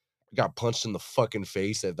got punched in the fucking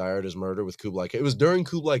face at Diarda's murder with Kublai Khan. It was during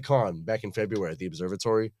Kublai Khan back in February at the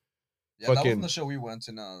Observatory. Yeah, that fucking- wasn't the show we went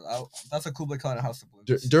to. No, that's a Kublai Khan at House of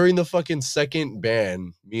Blues. During the fucking second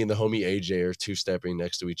band, me and the homie AJ are 2-stepping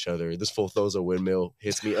next to each other. This fool throws a windmill,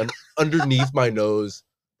 hits me underneath my nose.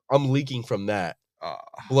 I'm leaking from that.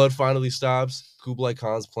 Blood finally stops. Kublai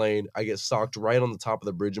Khan's playing. I get socked right on the top of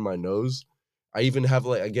the bridge of my nose. I even have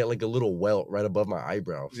I get like a little welt right above my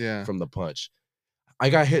eyebrow Yeah. from the punch. I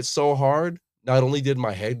got hit so hard. Not only did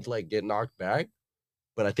my head like get knocked back,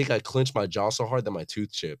 but I think I clenched my jaw so hard that my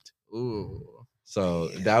tooth chipped. Ooh. So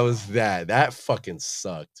that was that. That fucking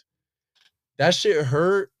sucked. That shit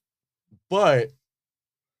hurt. But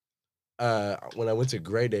when I went to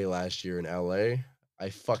Gray Day last year in LA, I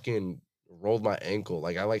fucking rolled my ankle.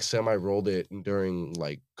 Like I semi-rolled it during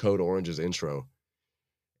like Code Orange's intro.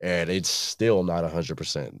 And it's still not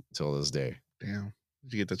 100% till this day. Damn.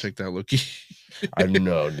 Did you get that checked out, Loki? I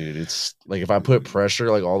know, dude. It's like if I put pressure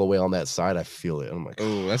like all the way on that side, I feel it. I'm like,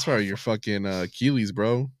 Oh, that's probably your fucking Achilles,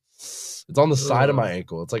 bro. it's on the side of my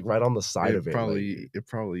ankle. It's like right on the side of it. It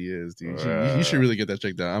probably is, dude. You should really get that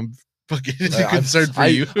checked out. I'm fucking I'm concerned for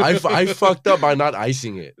you. I fucked up by not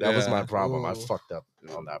icing it. That was my Yeah. problem. I Ooh. fucked up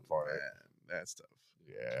on that part. Man, that's tough.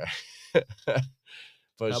 Yeah.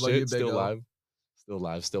 But How about shit, you, still Big O? live. Still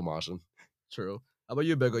live, still moshing. True. How about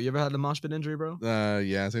you, Big O? You ever had a mosh pit injury, bro?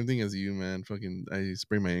 Yeah, same thing as you, man. Fucking, I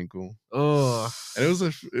sprained my ankle, Oh, and it was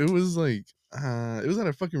at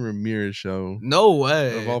a fucking Ramirez show no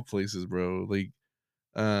way. of all places, bro. Like,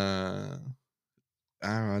 I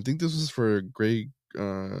don't know. I think this was for the Grey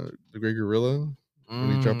Gorilla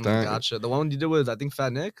when he dropped that. Gotcha. The one you did with, I think,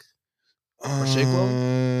 Fat Nick? Or Shakewell?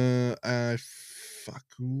 Fuck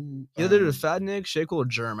who? He either did it with Fat Nick, Shakewell, or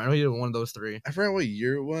Germ. I know he did one of those three. I forgot what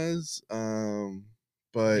year it was.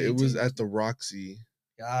 But it was at the Roxy.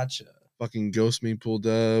 Gotcha. Fucking Ghost Me pulled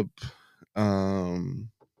up. I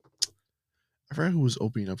forgot who was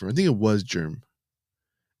opening up for him. I think it was Germ.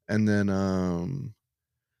 And then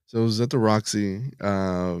so it was at the Roxy.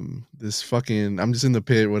 This fucking, I'm just in the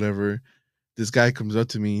pit, whatever. This guy comes up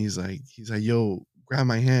to me. He's like, yo, grab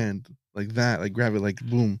my hand like that, like grab it, like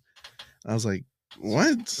boom. I was like,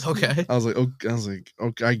 what? Okay. I was like,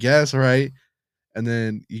 okay, I guess, all right. And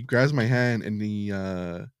then he grabs my hand and he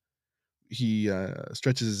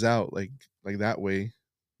stretches it out like that way,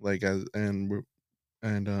 like as and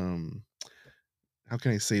how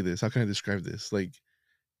can I say this? How can I describe this? Like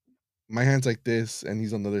my hand's like this, and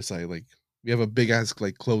he's on the other side. Like we have a big ass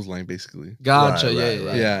like clothesline, basically. Gotcha. Right, yeah, right,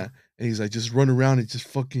 right. Yeah. And he's like, just run around and just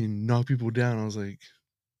fucking knock people down. I was like,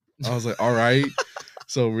 all right.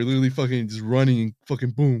 So we're literally fucking just running and fucking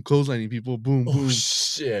boom, clotheslining people, boom, boom. Oh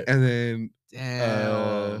shit. And then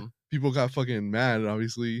Damn. people got fucking mad,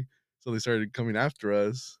 obviously. So they started coming after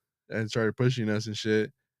us and started pushing us and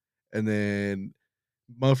shit. And then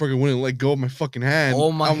motherfucker wouldn't let go of my fucking hand.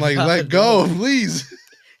 Oh my I'm like, God, let go, no. please.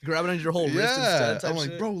 Grab it on your whole wrist instead. Type I'm like,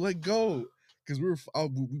 shit? bro, let go. Because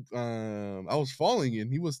I was falling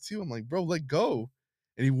and he was too. I'm like, bro, let go.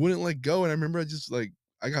 And he wouldn't let go. And I remember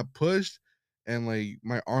I got pushed and like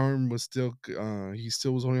my arm was still, he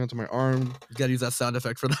still was holding onto my arm. You gotta use that sound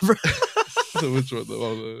effect for that, bro. So which one?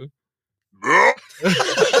 That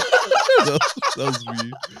was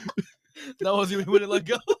me. That was you. He wouldn't let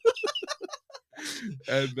go.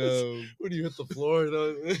 And When you hit the floor,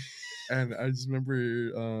 and I just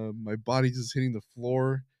remember my body just hitting the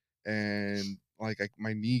floor and like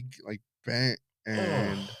my knee like bent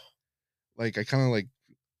and like I kind of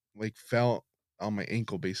like fell on my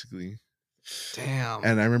ankle basically. Damn.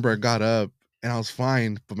 And I remember I got up and I was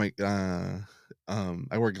fine, but my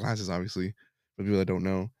I wear glasses obviously for people that don't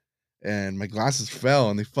know. And my glasses fell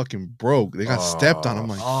and they fucking broke. They got stepped on. I'm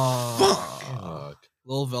like, fuck.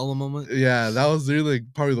 Little Velma moment. Yeah, that was really like,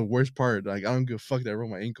 probably the worst part. Like, I don't give a fuck that I broke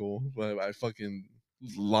my ankle, but I fucking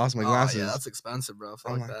lost my glasses. Yeah, that's expensive, bro.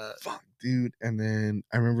 Fuck I'm like, that. fuck, dude. And then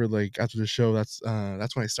I remember like after the show, that's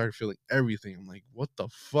when I started feeling everything. I'm like, what the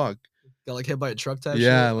fuck? Got like hit by a truck type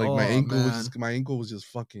Yeah, shit? like Oh, my ankle was just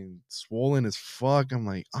fucking swollen as fuck. I'm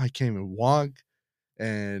like, I can't even walk.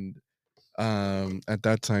 And at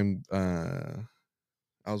that time, I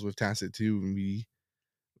was with Tacit too, and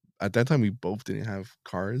at that time we both didn't have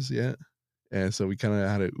cars yet, and so we kind of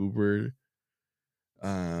had an Uber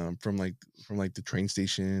from the train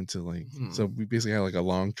station to like so we basically had like a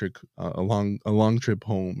long trip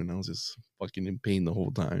home, and I was just fucking in pain the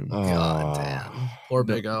whole time. God damn. Poor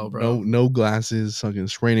Big O, bro. No glasses, fucking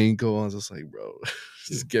sprained ankle. I was just like, bro,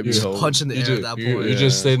 just get me You're home. just punching the air at that point. You're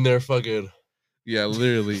just sitting there fucking Yeah,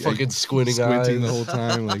 literally. fucking squinting the eyes. whole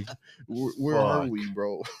time. Like, where are we,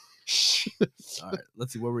 bro? All right,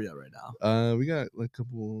 let's see where we're at right now. We got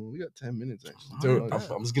 10 minutes actually. Dude,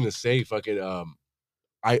 I'm just gonna say, fucking,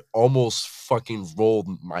 I almost fucking rolled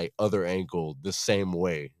my other ankle the same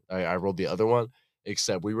way. I rolled the other one,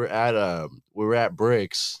 except we were at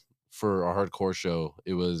Bricks for our hardcore show.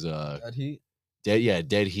 It was Dead Heat?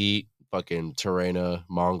 Dead Heat, fucking Terena,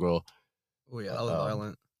 Mongrel. Oh yeah, that was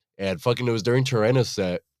violent. And fucking it was during Terena's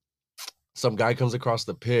set. Some guy comes across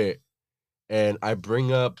the pit And I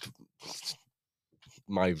bring up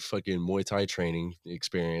my fucking Muay Thai training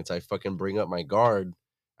experience. I fucking bring up my guard.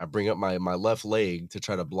 I bring up my left leg to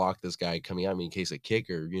try to block this guy coming at me in case a kick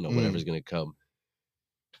or, whatever's going to come.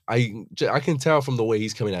 I can tell from the way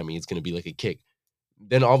he's coming at me, it's going to be like a kick.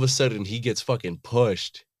 Then all of a sudden he gets fucking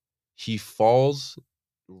pushed. He falls,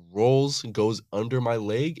 rolls, goes under my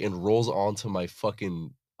leg and rolls onto my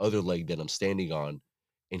fucking other leg that I'm standing on.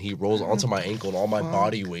 And he rolls onto my ankle and all my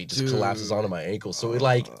body weight just collapses onto my ankle. So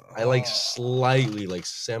I slightly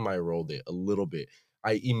semi-rolled it a little bit.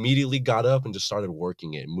 I immediately got up and just started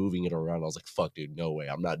working it, moving it around. I was like, fuck, dude, no way.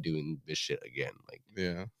 I'm not doing this shit again. Like,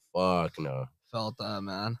 Yeah. Fuck no. Felt that,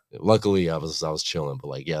 man. Luckily, I was chilling, but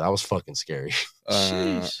like, yeah, that was fucking scary.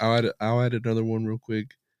 I'll add another one real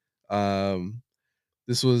quick.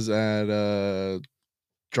 This was at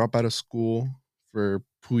drop out of school for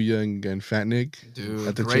Puya and Fat Nick. Dude,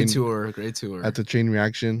 at the great chain, tour. Great tour. At the Chain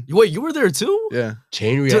Reaction. Wait, you were there too? Yeah.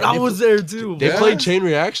 Chain Reaction. Dude, I was there too. They played Chain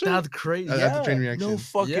Reaction? That's crazy. At the Chain Reaction. No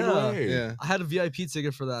fucking way. Yeah. I had a VIP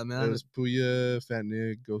ticket for that, man. It was Puya, Fat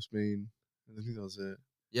Nick, Ghostman. I think that was it.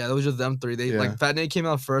 Yeah, that was just them three. They like Fat Nick came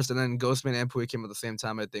out first, and then Ghostman and Puya came at the same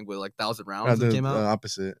time. I think with like 1,000 rounds that came out.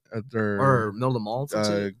 Opposite, or middle of the mall.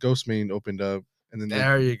 Ghostman opened up, and then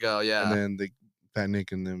there you go. Yeah, and then Fat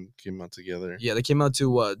Nick and them came out together. Yeah, they came out to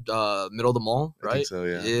what middle of the mall, right? I think so,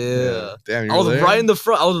 yeah. Yeah. Damn, I was there? right in the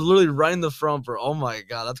front. I was literally right in the front, bro. Oh my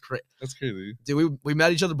god, that's crazy. That's crazy, dude. We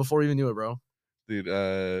met each other before we even knew it, bro. Dude,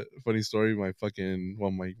 funny story. My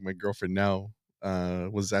girlfriend now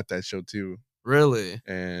was at that show too. Really?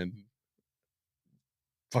 And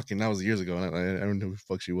fucking that was years ago, and I don't know who the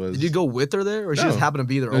fuck she was. Did you go with her there, or she just happened to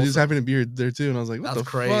be there? No, she just happened to be there too, and I was like, "What the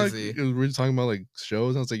crazy. fuck?" We were talking about like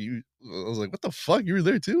shows. And I was like, "What the fuck? You were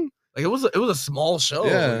there too?" Like it was a small show,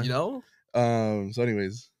 you know. So,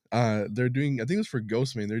 anyways, they're doing. I think it was for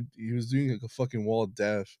Ghostman. He was doing like a fucking wall of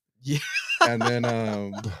death. Yeah. And then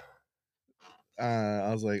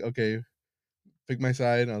I was like, okay, pick my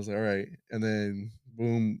side. And I was like, all right. And then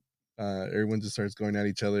boom, everyone just starts going at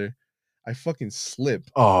each other. I fucking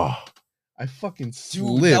slipped. Oh, I fucking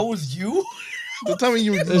slipped. Dude, that was you? Don't tell me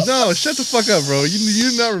you were. No, shut the fuck up, bro.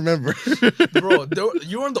 You do not remember. Bro,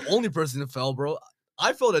 you weren't the only person that fell, bro.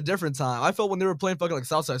 I fell at a different time. I fell when they were playing fucking like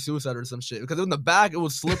Southside Suicide or some shit. Because in the back, it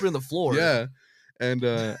was slippery on the floor. Yeah. And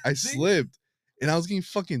I slipped. And I was getting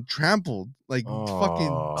fucking trampled. Like,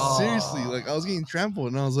 fucking seriously. Like, I was getting trampled.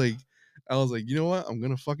 And I was like, you know what? I'm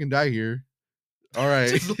going to fucking die here. All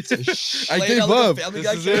right. I gave up.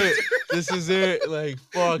 This is it. Like,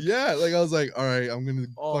 fuck. Yeah. Like, I was like, all right, I'm going to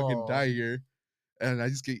fucking die here. And I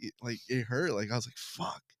just get, like, it hurt. Like, I was like,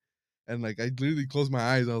 fuck. And, like, I literally closed my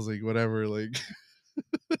eyes. I was like, whatever. Like,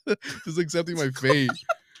 just accepting my fate.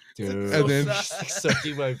 Dude, and then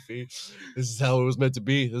accepting my fate. This is how it was meant to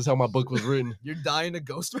be. This is how my book was written. You're dying a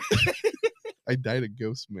ghost man. I died a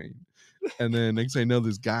ghost man. And then next thing I know,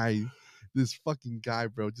 this fucking guy,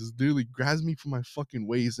 bro, just literally grabs me from my fucking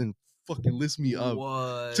waist and fucking lifts me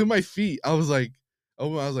up to my feet. I was like,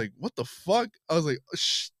 what the fuck? I was like,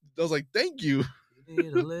 shh. I was like, thank you. He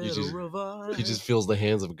just feels the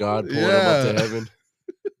hands of God pulling him up to heaven.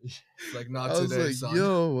 Like, not I was today, like, son.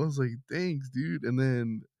 yo, I was like, thanks, dude. And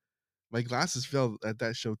then my glasses fell at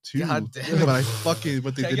that show too. God damn.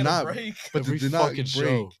 But they did not break. But they did not break.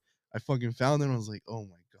 Show. I fucking found them. I was like, oh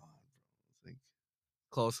my god. Like,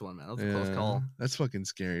 close one, man. That was a close call. That's fucking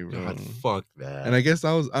scary, bro. God, fuck that. And I guess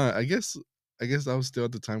I was still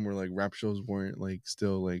at the time where like rap shows weren't like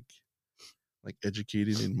still like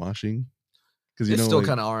educated in moshing. Because they still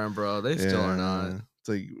kind of aren't, bro. They still are not. It's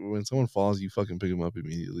like when someone falls, you fucking pick them up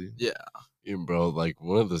immediately. Yeah. And bro, like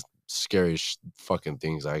one of the scariest fucking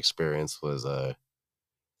things I experienced was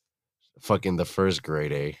fucking the first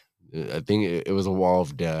grade A. I think it was a wall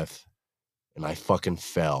of death, and I fucking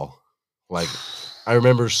fell. Like I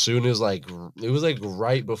remember as soon as like it was like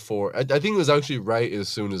right before. I think it was actually right as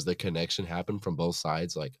soon as the connection happened from both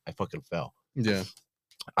sides. Like I fucking fell. Yeah.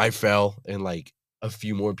 I fell, and like a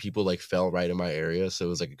few more people like fell right in my area. So it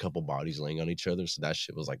was like a couple bodies laying on each other. So that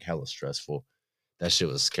shit was like hella stressful. That shit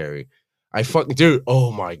was scary. Dude,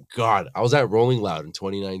 oh my God. I was at Rolling Loud in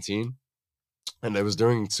 2019, and it was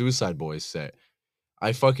during Suicide Boys set.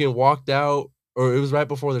 I fucking walked out, or it was right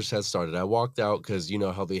before their set started. I walked out because you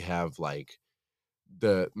know how they have like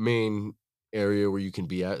the main area where you can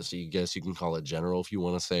be at. So you guess you can call it general if you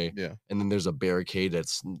want to say. Yeah. And then there's a barricade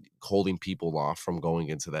that's holding people off from going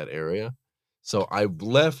into that area. So I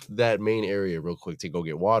left that main area real quick to go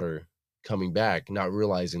get water, coming back, not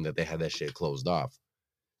realizing that they had that shit closed off.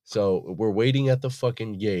 So we're waiting at the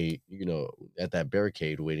fucking gate, you know, at that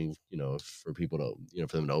barricade, waiting, you know, for people to, you know,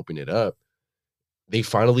 for them to open it up. they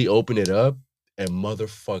finally open it up, and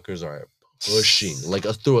motherfuckers are pushing like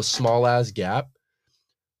through a small ass gap.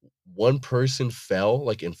 One person fell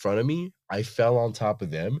like in front of me. I fell on top of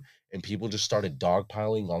them, and people just started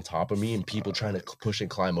dogpiling on top of me, and people trying to push and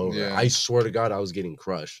climb over. Yeah. I swear to God, I was getting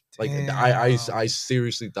crushed. Like Damn. I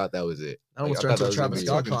seriously thought that was it. I almost Like, turned I into a thought that was Travis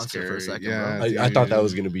gonna be Scott it. fucking concert for a scary. second, Yeah, bro. I thought that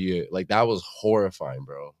was dude. gonna be it. Like that was horrifying,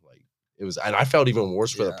 bro. Like it was, and I felt even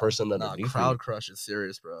worse for the Yeah. person Nah, underneath crowd me. crush is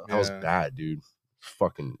serious, bro. That was Yeah. bad, dude.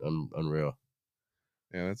 Fucking unreal.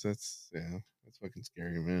 Yeah, that's fucking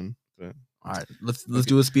scary, man. But All right, let's Okay.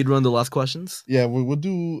 do a speed run. The last questions. yeah, we'll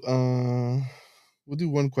do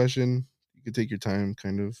one question. You can take your time,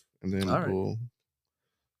 kind of, and then All right. we'll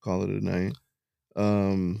call it a night.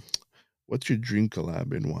 What's your dream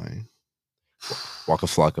collab and why? Waka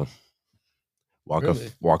Flocka.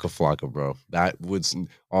 Really? Waka Flocka, bro. That was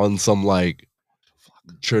on some like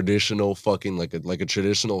traditional fucking like a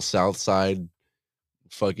traditional South Side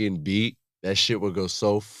fucking beat. That shit would go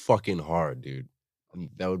so fucking hard, dude. And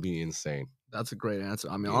that would be insane. That's a great answer.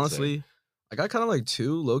 I mean, Be insane. honestly, I got kind of like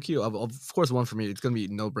two low key. Of course, one for me. It's gonna be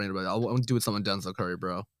no brainer, but I'll do it with someone Denzel Curry,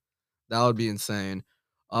 bro. That would be insane.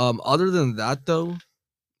 Other than that, though,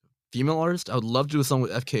 female artist, I would love to do a song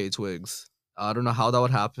with FKA Twigs. I don't know how that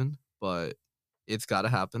would happen, but it's gotta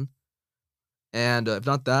happen. And if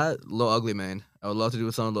not that, Lil Ugly Mane. I would love to do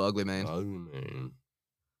a song with Lil Ugly Mane. Oh man.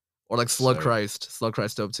 Or like Slug Sick. Christ. Slug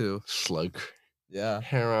Christ dope too. Slug. Yeah.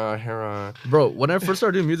 Hera. Bro, when I first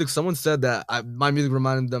started doing music, someone said that my music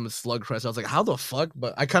reminded them of Slug Christ. I was like, how the fuck?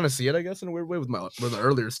 But I kind of see it, I guess, in a weird way with the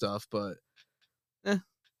earlier stuff. But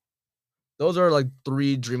those are like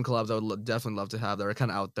 3 dream collabs I would definitely love to have that are kind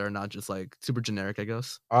of out there, not just like super generic, I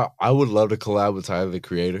guess. I would love to collab with Tyler the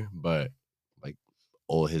Creator, but like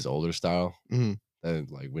his older style. Mhm.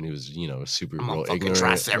 And like when he was, super I'm a real fucking ignorant. Fucking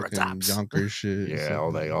Triceratops. Yonker shit. Yeah,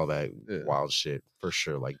 all that Yeah. wild shit for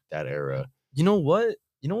sure. Like that era. You know what?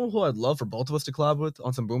 You know who I'd love for both of us to collab with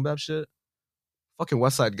on some boom bap shit? Fucking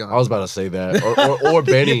West Side Gun. I was about to say that, or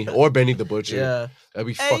Benny, or Benny the Butcher. Yeah. That'd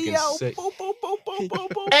be fucking sick.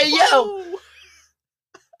 Hey yo.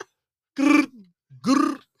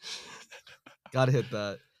 Gotta hit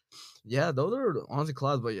that. Yeah, those are honestly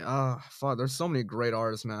collabs, but yeah, fuck, there's so many great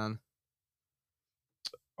artists, man.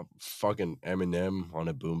 Fucking Eminem on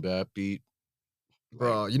a boom bap beat.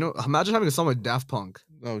 Bro, imagine having a song with Daft Punk.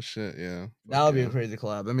 Oh shit, yeah. That would be yeah. a crazy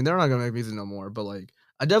collab. I mean, they're not gonna make music no more, but like,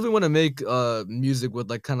 I definitely want to make music with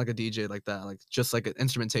like kind of like a DJ like that, like just like an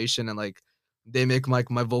instrumentation and like they make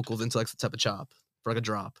my vocals into like some type of chop for like a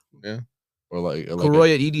drop. Or like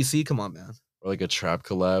Kuroy at EDC, come on, man, or like a trap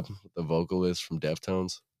collab with the vocalist from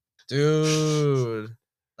Deftones. dude,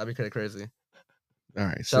 that'd be kind of crazy. All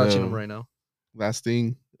right. Shout out Chino So Moreno. last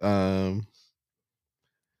thing,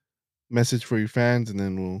 message for your fans, and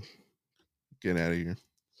then we'll get out of here.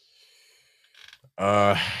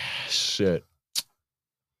 Shit.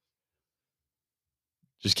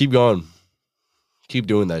 Just keep going. Keep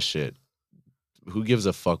doing that shit. Who gives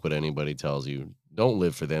a fuck what anybody tells you? Don't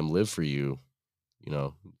live for them. Live for you.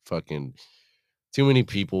 Fucking too many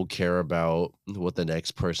people care about what the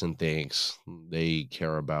next person thinks. They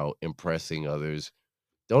care about impressing others.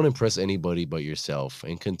 Don't impress anybody but yourself,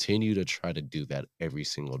 and continue to try to do that every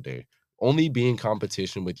single day. Only be in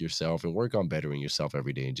competition with yourself and work on bettering yourself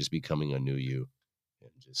every day and just becoming a new you.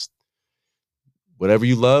 And just whatever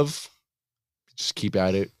you love, just keep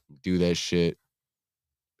at it. Do that shit.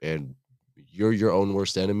 And you're your own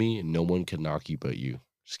worst enemy, and no one can knock you but you.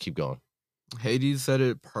 Just keep going. Hades said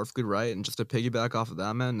it perfectly right, and just to piggyback off of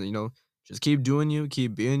that, man, just keep doing you,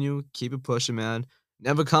 keep being you, keep it pushing, man.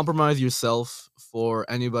 Never compromise yourself for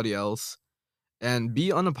anybody else, and be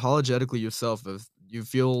unapologetically yourself. If you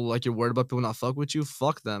feel like you're worried about people not fuck with you,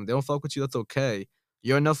 fuck them. They don't fuck with you, that's okay.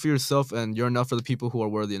 You're enough for yourself, and you're enough for the people who are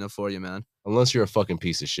worthy enough for you, man. Unless you're a fucking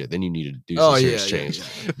piece of shit, then you need to do Oh, some yeah, serious yeah,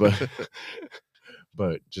 change.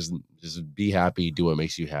 But just be happy, do what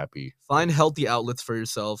makes you happy. Find healthy outlets for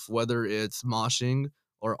yourself, whether it's moshing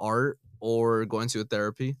or art or going to a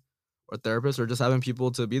therapist or just having people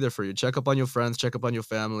to be there for you. Check up on your friends, check up on your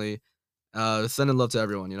family, sending love to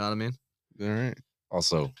everyone, you know what I mean? All right.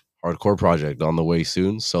 Also, hardcore project on the way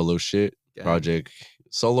soon. Solo shit Gang. project.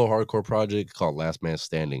 Solo hardcore project called Last Man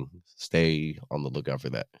Standing. Stay on the lookout for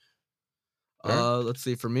that. Let's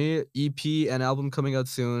see. For me, EP and album coming out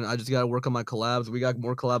soon. I just gotta work on my collabs. We got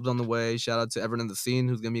more collabs on the way. Shout out to everyone in the scene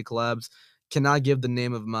who's gonna be collabs. Cannot give the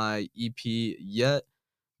name of my EP yet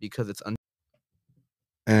because it's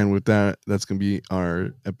And with that, that's gonna be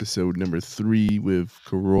our episode number 3 with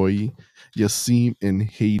Kuroy, Yaseen, and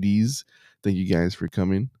Hades. Thank you guys for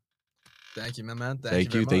coming. Thank you, man.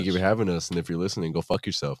 Thank you for having us. And if you're listening, go fuck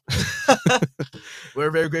yourself. We're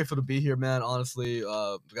very grateful to be here, man. Honestly,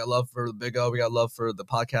 we got love for the Big O. We got love for the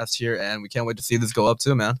podcast here, and we can't wait to see this go up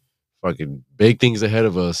too, man. Fucking big things ahead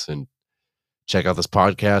of us, and check out this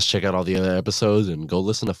podcast, check out all the other episodes, and go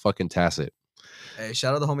listen to fucking Tacit. Hey,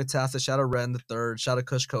 shout out the homie Tacit, shout out Ren the Third, shout out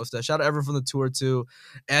Kush Costa, shout out everyone from the tour too,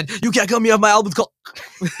 and you can't cut me off my album's called.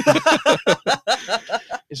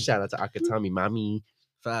 Shout out to Akatami Mami.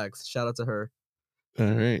 Facts. Shout out to her.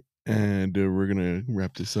 All right. And we're going to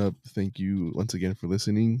wrap this up. Thank you once again for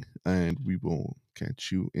listening. And we will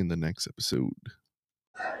catch you in the next episode.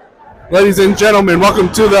 Ladies and gentlemen,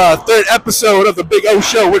 welcome to the third episode of the Big O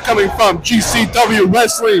Show. We're coming from GCW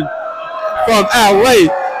Wrestling from LA.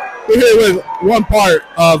 We're here with one part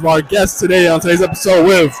of our guest today on today's episode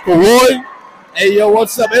with Kuroy. Hey, yo,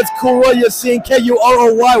 what's up? It's Kuroy, Yaseen, Kuroyyen.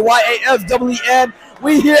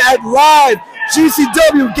 We here at live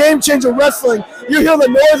GCW Game Changer Wrestling. You hear the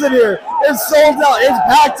noise in here. It's sold out. It's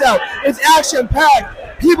packed out. It's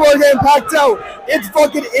action-packed. People are getting packed out. It's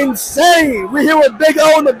fucking insane. We're here with Big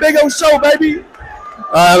O and the Big O Show, baby.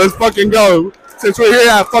 All right, let's fucking go. Since we're here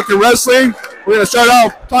at fucking wrestling, we're going to start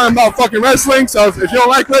off talking about fucking wrestling. So if you don't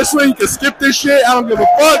like wrestling, you can skip this shit. I don't give a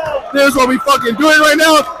fuck. This is what we fucking doing right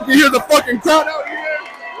now. You can hear the fucking crowd out here.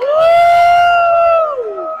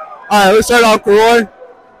 All right, let's start off, Kuroy.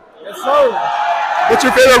 Yes, sir. What's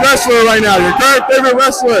your favorite wrestler right now? Your current favorite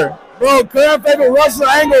wrestler? Bro, current favorite wrestler,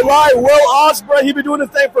 I ain't gonna lie, Will Ospreay. He been doing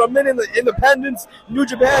this thing for a minute in the Independence, New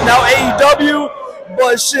Japan, now AEW.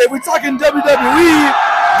 But shit, we talking WWE.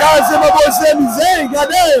 Gotta say my boy Sami Zayn,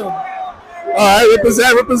 goddamn. All right,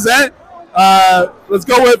 represent. Let's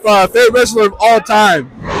go with favorite wrestler of all time.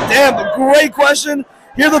 Damn, great question.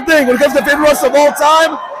 Here's the thing, when it comes to favorite wrestler of all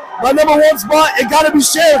time, my number one spot, it gotta be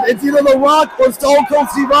shared. It's either The Rock or Stone Cold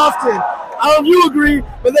Steve Austin. I don't know if you agree,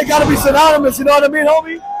 but they gotta be synonymous, you know what I mean,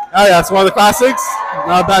 homie? Oh yeah, it's one of the classics.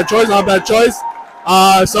 Not a bad choice, How about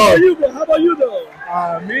you, bro? How about you, though?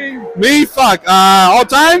 Me, fuck. All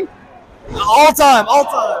time? All time.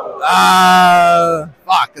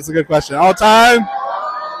 Fuck, that's a good question. All time?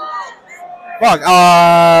 Fuck,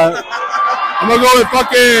 I'm gonna go with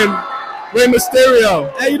fucking Rey Mysterio.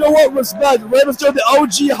 Hey, you know what? Respect. Rey Mysterio, the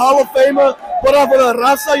OG Hall of Famer, put on for the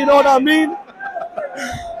raza, you know what I mean?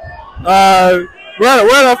 We're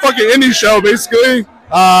at a fucking indie show, basically.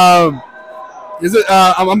 Is it?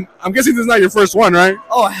 I'm guessing this is not your first one, right?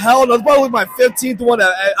 Oh hell no! It's probably my 15th one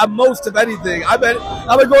at most of anything. I've been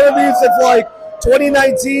going to these since like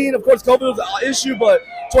 2019. Of course, COVID was an issue, but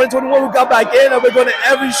 2021 we got back in. I've been going to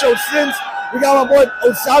every show since. We got my boy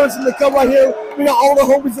Osiris in the cover right here. We got all the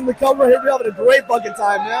homies in the cover right here. We're having a great fucking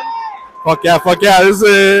time, man. Fuck yeah! This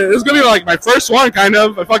is gonna be like my first one, kind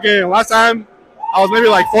of. Last time I was maybe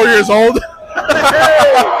like 4 years old.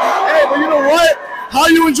 Hey, but you know what? How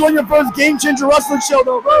you enjoying your first Game Changer Wrestling show,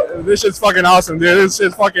 though, bro? This shit's fucking awesome, dude. This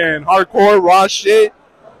shit's fucking hardcore, raw shit.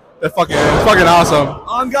 It's fucking awesome.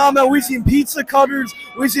 On God, man, we've seen pizza cutters.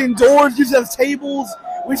 We've seen doors used as tables.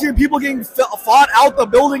 We've seen people getting fought out the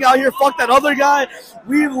building out here. Fuck that other guy.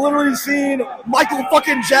 We've literally seen Michael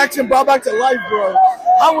fucking Jackson brought back to life, bro.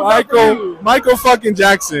 How was that for you? Michael fucking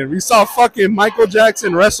Jackson. We saw fucking Michael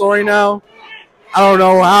Jackson wrestle right now. I don't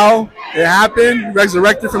know how it happened.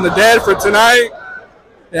 Resurrected from the dead for tonight.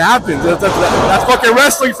 It happens. That's fucking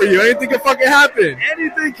wrestling for you. Anything can fucking happen.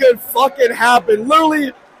 Anything could fucking happen.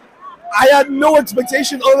 Literally, I had no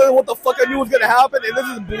expectation other than what the fuck I knew was gonna happen, and this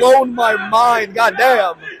has blown my mind.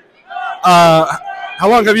 Goddamn. How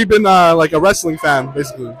long have you been like a wrestling fan,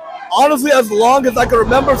 basically? Honestly, as long as I can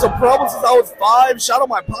remember, so probably since I was 5. Shout out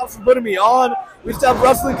my pops for putting me on. We used to have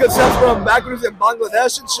wrestling cassettes from back when we was in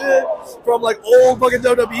Bangladesh and shit, from like old fucking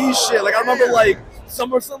WWE shit. Like I remember like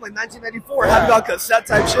SummerSlam, like 1994, having on cassette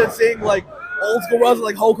type shit, seeing like old school wrestling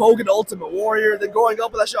like Hulk Hogan, Ultimate Warrior. Then growing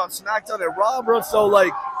up with that shit on SmackDown and Raw, bro. So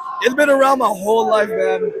like, it's been around my whole life,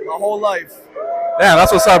 man. My whole life. Yeah,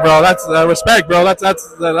 that's what's up, bro. That's respect, bro. That's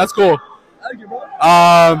cool. Thank you, bro.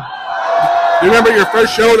 Do you remember your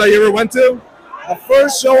first show that you ever went to? The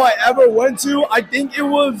first show I ever went to, I think it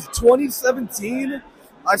was 2017.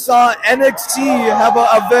 I saw NXT have an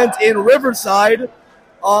event in Riverside.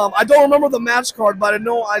 I don't remember the match card, but I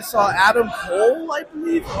know I saw Adam Cole, I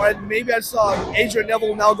believe, or maybe I saw Adrian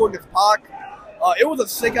Neville now going against Pac. It was a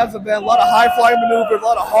sick-ass event, a lot of high-flying maneuvers, a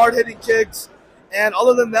lot of hard-hitting kicks, and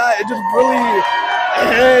other than that, it just really,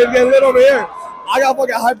 hey, get lit over here. I got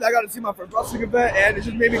fucking hyped. I got to see my first wrestling event, and it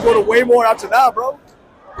just made me go to way more after that, bro.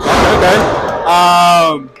 Okay.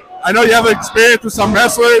 I know you have experience with some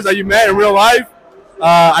wrestlers that you met in real life.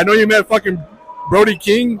 I know you met fucking Brody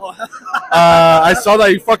King. I saw that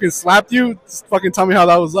he fucking slapped you. Just fucking tell me how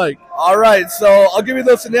that was like. All right, so I'll give you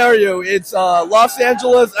the scenario. It's Los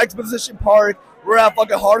Angeles Exposition Park. We're at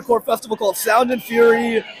fucking hardcore festival called Sound and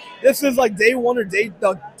Fury. This is like day one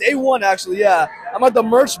actually, yeah. I'm at the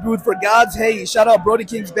merch booth for God's Hate. Shout out Brody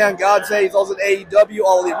King's band God's Hate. He's also in AEW,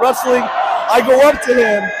 All Elite Wrestling. I go up to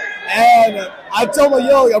him and I tell him,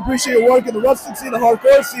 yo, I appreciate your work in the wrestling scene, the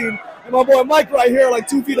hardcore scene. And my boy Mike right here, like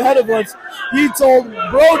 2 feet ahead of us, he told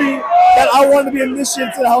Brody that I wanted to be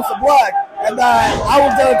initiated to the House of Black and that I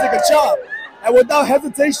was down to take a chop. And without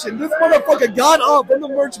hesitation, this motherfucker got up in the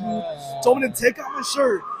merch booth, told me to take off my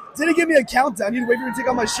shirt. Didn't give me a countdown. He waited for me to take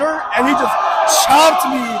off my shirt, and he just chopped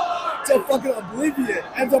me to fucking oblivion.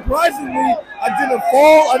 And surprisingly, I didn't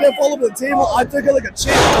fall. I didn't fall over the table. I took it like a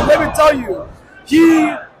champ. And let me tell you,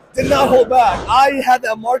 he did not hold back. I had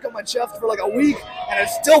that mark on my chest for like a week, and I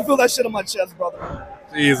still feel that shit on my chest, brother.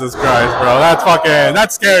 Jesus Christ, bro.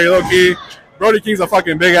 That's scary, low-key. Brody King's a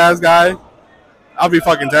fucking big-ass guy. I'll be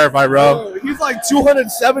fucking terrified, bro. He's like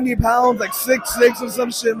 270 pounds, like 6'6" or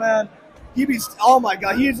some shit, man. Oh my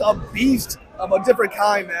God, he's a beast of a different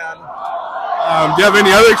kind, man. Do you have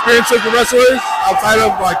any other experiences with wrestlers outside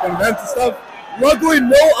of like events and stuff? Luckily,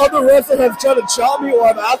 no other wrestler has tried to chop me or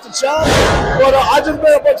I've asked to chop. But I just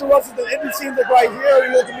met a bunch of wrestlers in indie scenes like right here.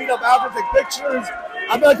 We get to meet up after, take pictures.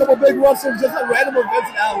 I met a couple big wrestlers just at random events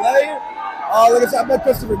in LA. Like I said, I met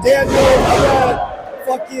Christopher Daniels.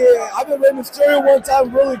 I met Rey Mysterio one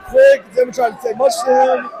time really quick. Didn't try to say much to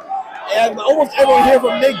him. And almost everyone here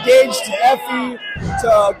from Nick Gage to Effie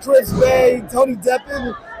to Chris Bay, Tony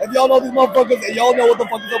Deppen. If y'all know these motherfuckers, and y'all know what the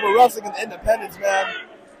fuck is up with wrestling and independence, man.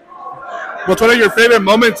 What's one of your favorite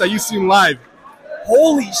moments that you've seen live?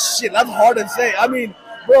 Holy shit, that's hard to say. I mean,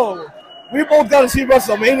 bro, we both got to see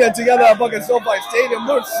WrestleMania together at fucking SoFi Stadium.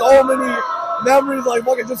 There's so many memories, like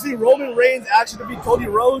fucking just see Roman Reigns actually defeat Cody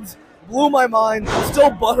Rhodes. Blew my mind. I'm still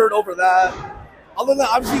butthurt over that. Other than that,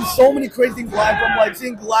 I've seen so many crazy things live, from like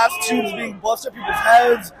seeing glass tubes being busted people's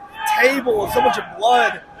heads, tables, so much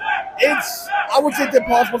blood. I would say it's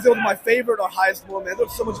impossible to say it was my favorite or highest one, man.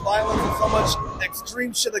 There's so much violence and so much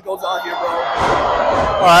extreme shit that goes on here, bro.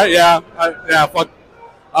 All right, yeah, fuck.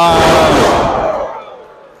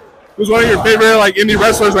 Who's one of your favorite like indie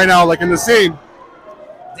wrestlers right now, like in the scene?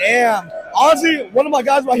 Damn. Honestly, one of my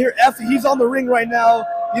guys right here, Effie, he's on the ring right now.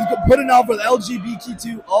 He's putting out for the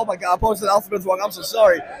LGBTQ. Oh my God, I posted the alphabets wrong. I'm so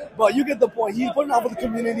sorry. But you get the point. He's putting out for the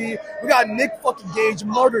community. We got Nick fucking Gage,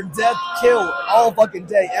 murder, death, kill, all fucking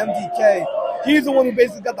day. MDK. He's the one who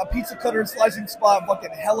basically got the pizza cutter and slicing spot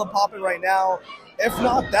fucking hella popping right now. If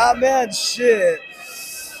not that, man, shit.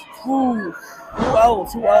 Who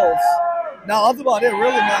else? Nah, that's about it,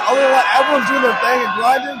 really, man. Other than that, everyone's doing their thing and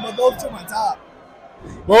grinding, but those two are my top.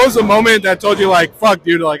 What was the moment that told you, like, fuck,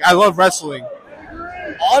 dude, like, I love wrestling?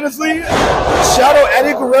 Honestly, shout out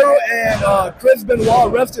Eddie Guerrero and Chris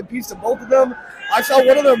Benoit. Rest in peace to both of them. I saw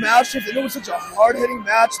one of their matches, and it was such a hard-hitting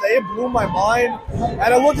match that it blew my mind. And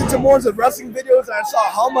I looked into more of the wrestling videos, and I saw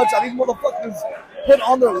how much these motherfuckers put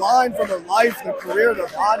on their line for their life, their career, their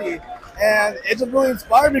body. And it just really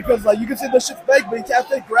inspired me because, like, you can say this shit's fake, but you can't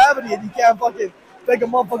fake gravity, and you can't fucking fake a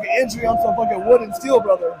motherfucking injury on some fucking wood and steel,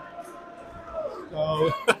 brother.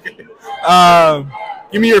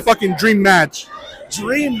 Give me your fucking dream match.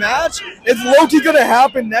 Dream match? It's low-key gonna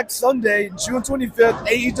happen next Sunday, June 25th,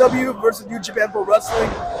 AEW versus New Japan Pro Wrestling.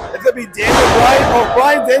 It's gonna be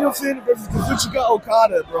Bryan Danielson versus Kazuchika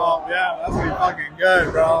Okada, bro. Oh, yeah, that's gonna be fucking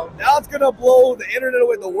good, bro. That's gonna blow the internet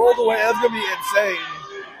away, the world away. That's gonna be insane.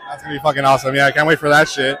 That's gonna be fucking awesome. Yeah, I can't wait for that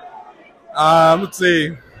shit. Let's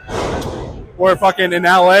see. We're fucking in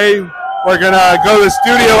LA. We're gonna go to the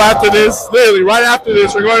studio after this. Literally, right after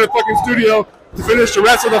this, we're going to the fucking studio to finish the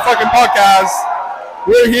rest of the fucking podcast.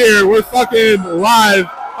 We're here. We're fucking live.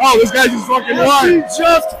 Oh, this guy just fucking won. He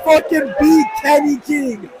just fucking beat Kenny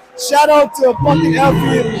King. Shout out to fucking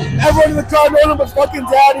Effie. Everyone in the crowd knows him as fucking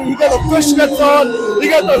Daddy. He got the fishnets on. He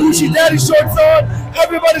got the Hoochie Daddy shorts on.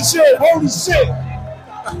 Everybody shit. Holy shit.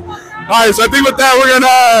 All right, so I think with that,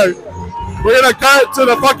 we're gonna cut to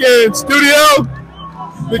the fucking studio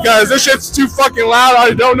because this shit's too fucking loud.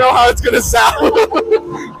 I don't know how it's gonna sound.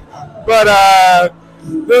 But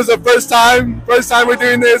this is the first time we're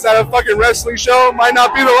doing this at a fucking wrestling show. Might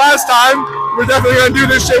not be the last time. We're definitely gonna do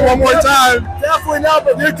this shit one more time. Definitely not,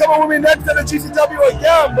 but you're coming with me next to the GCW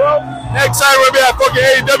again, bro. Next time we're gonna be at fucking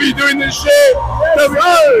AEW doing this shit. Yes,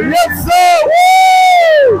 sir. Yes, sir.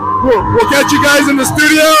 Woo! We'll catch you guys in the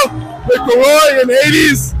studio with Kuroy and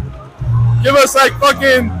Hade. Give us like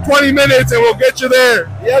fucking 20 minutes and we'll get you there.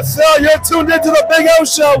 Yes, sir. You're tuned into the Big O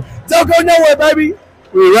Show. Don't go nowhere, baby.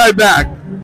 We'll be right back.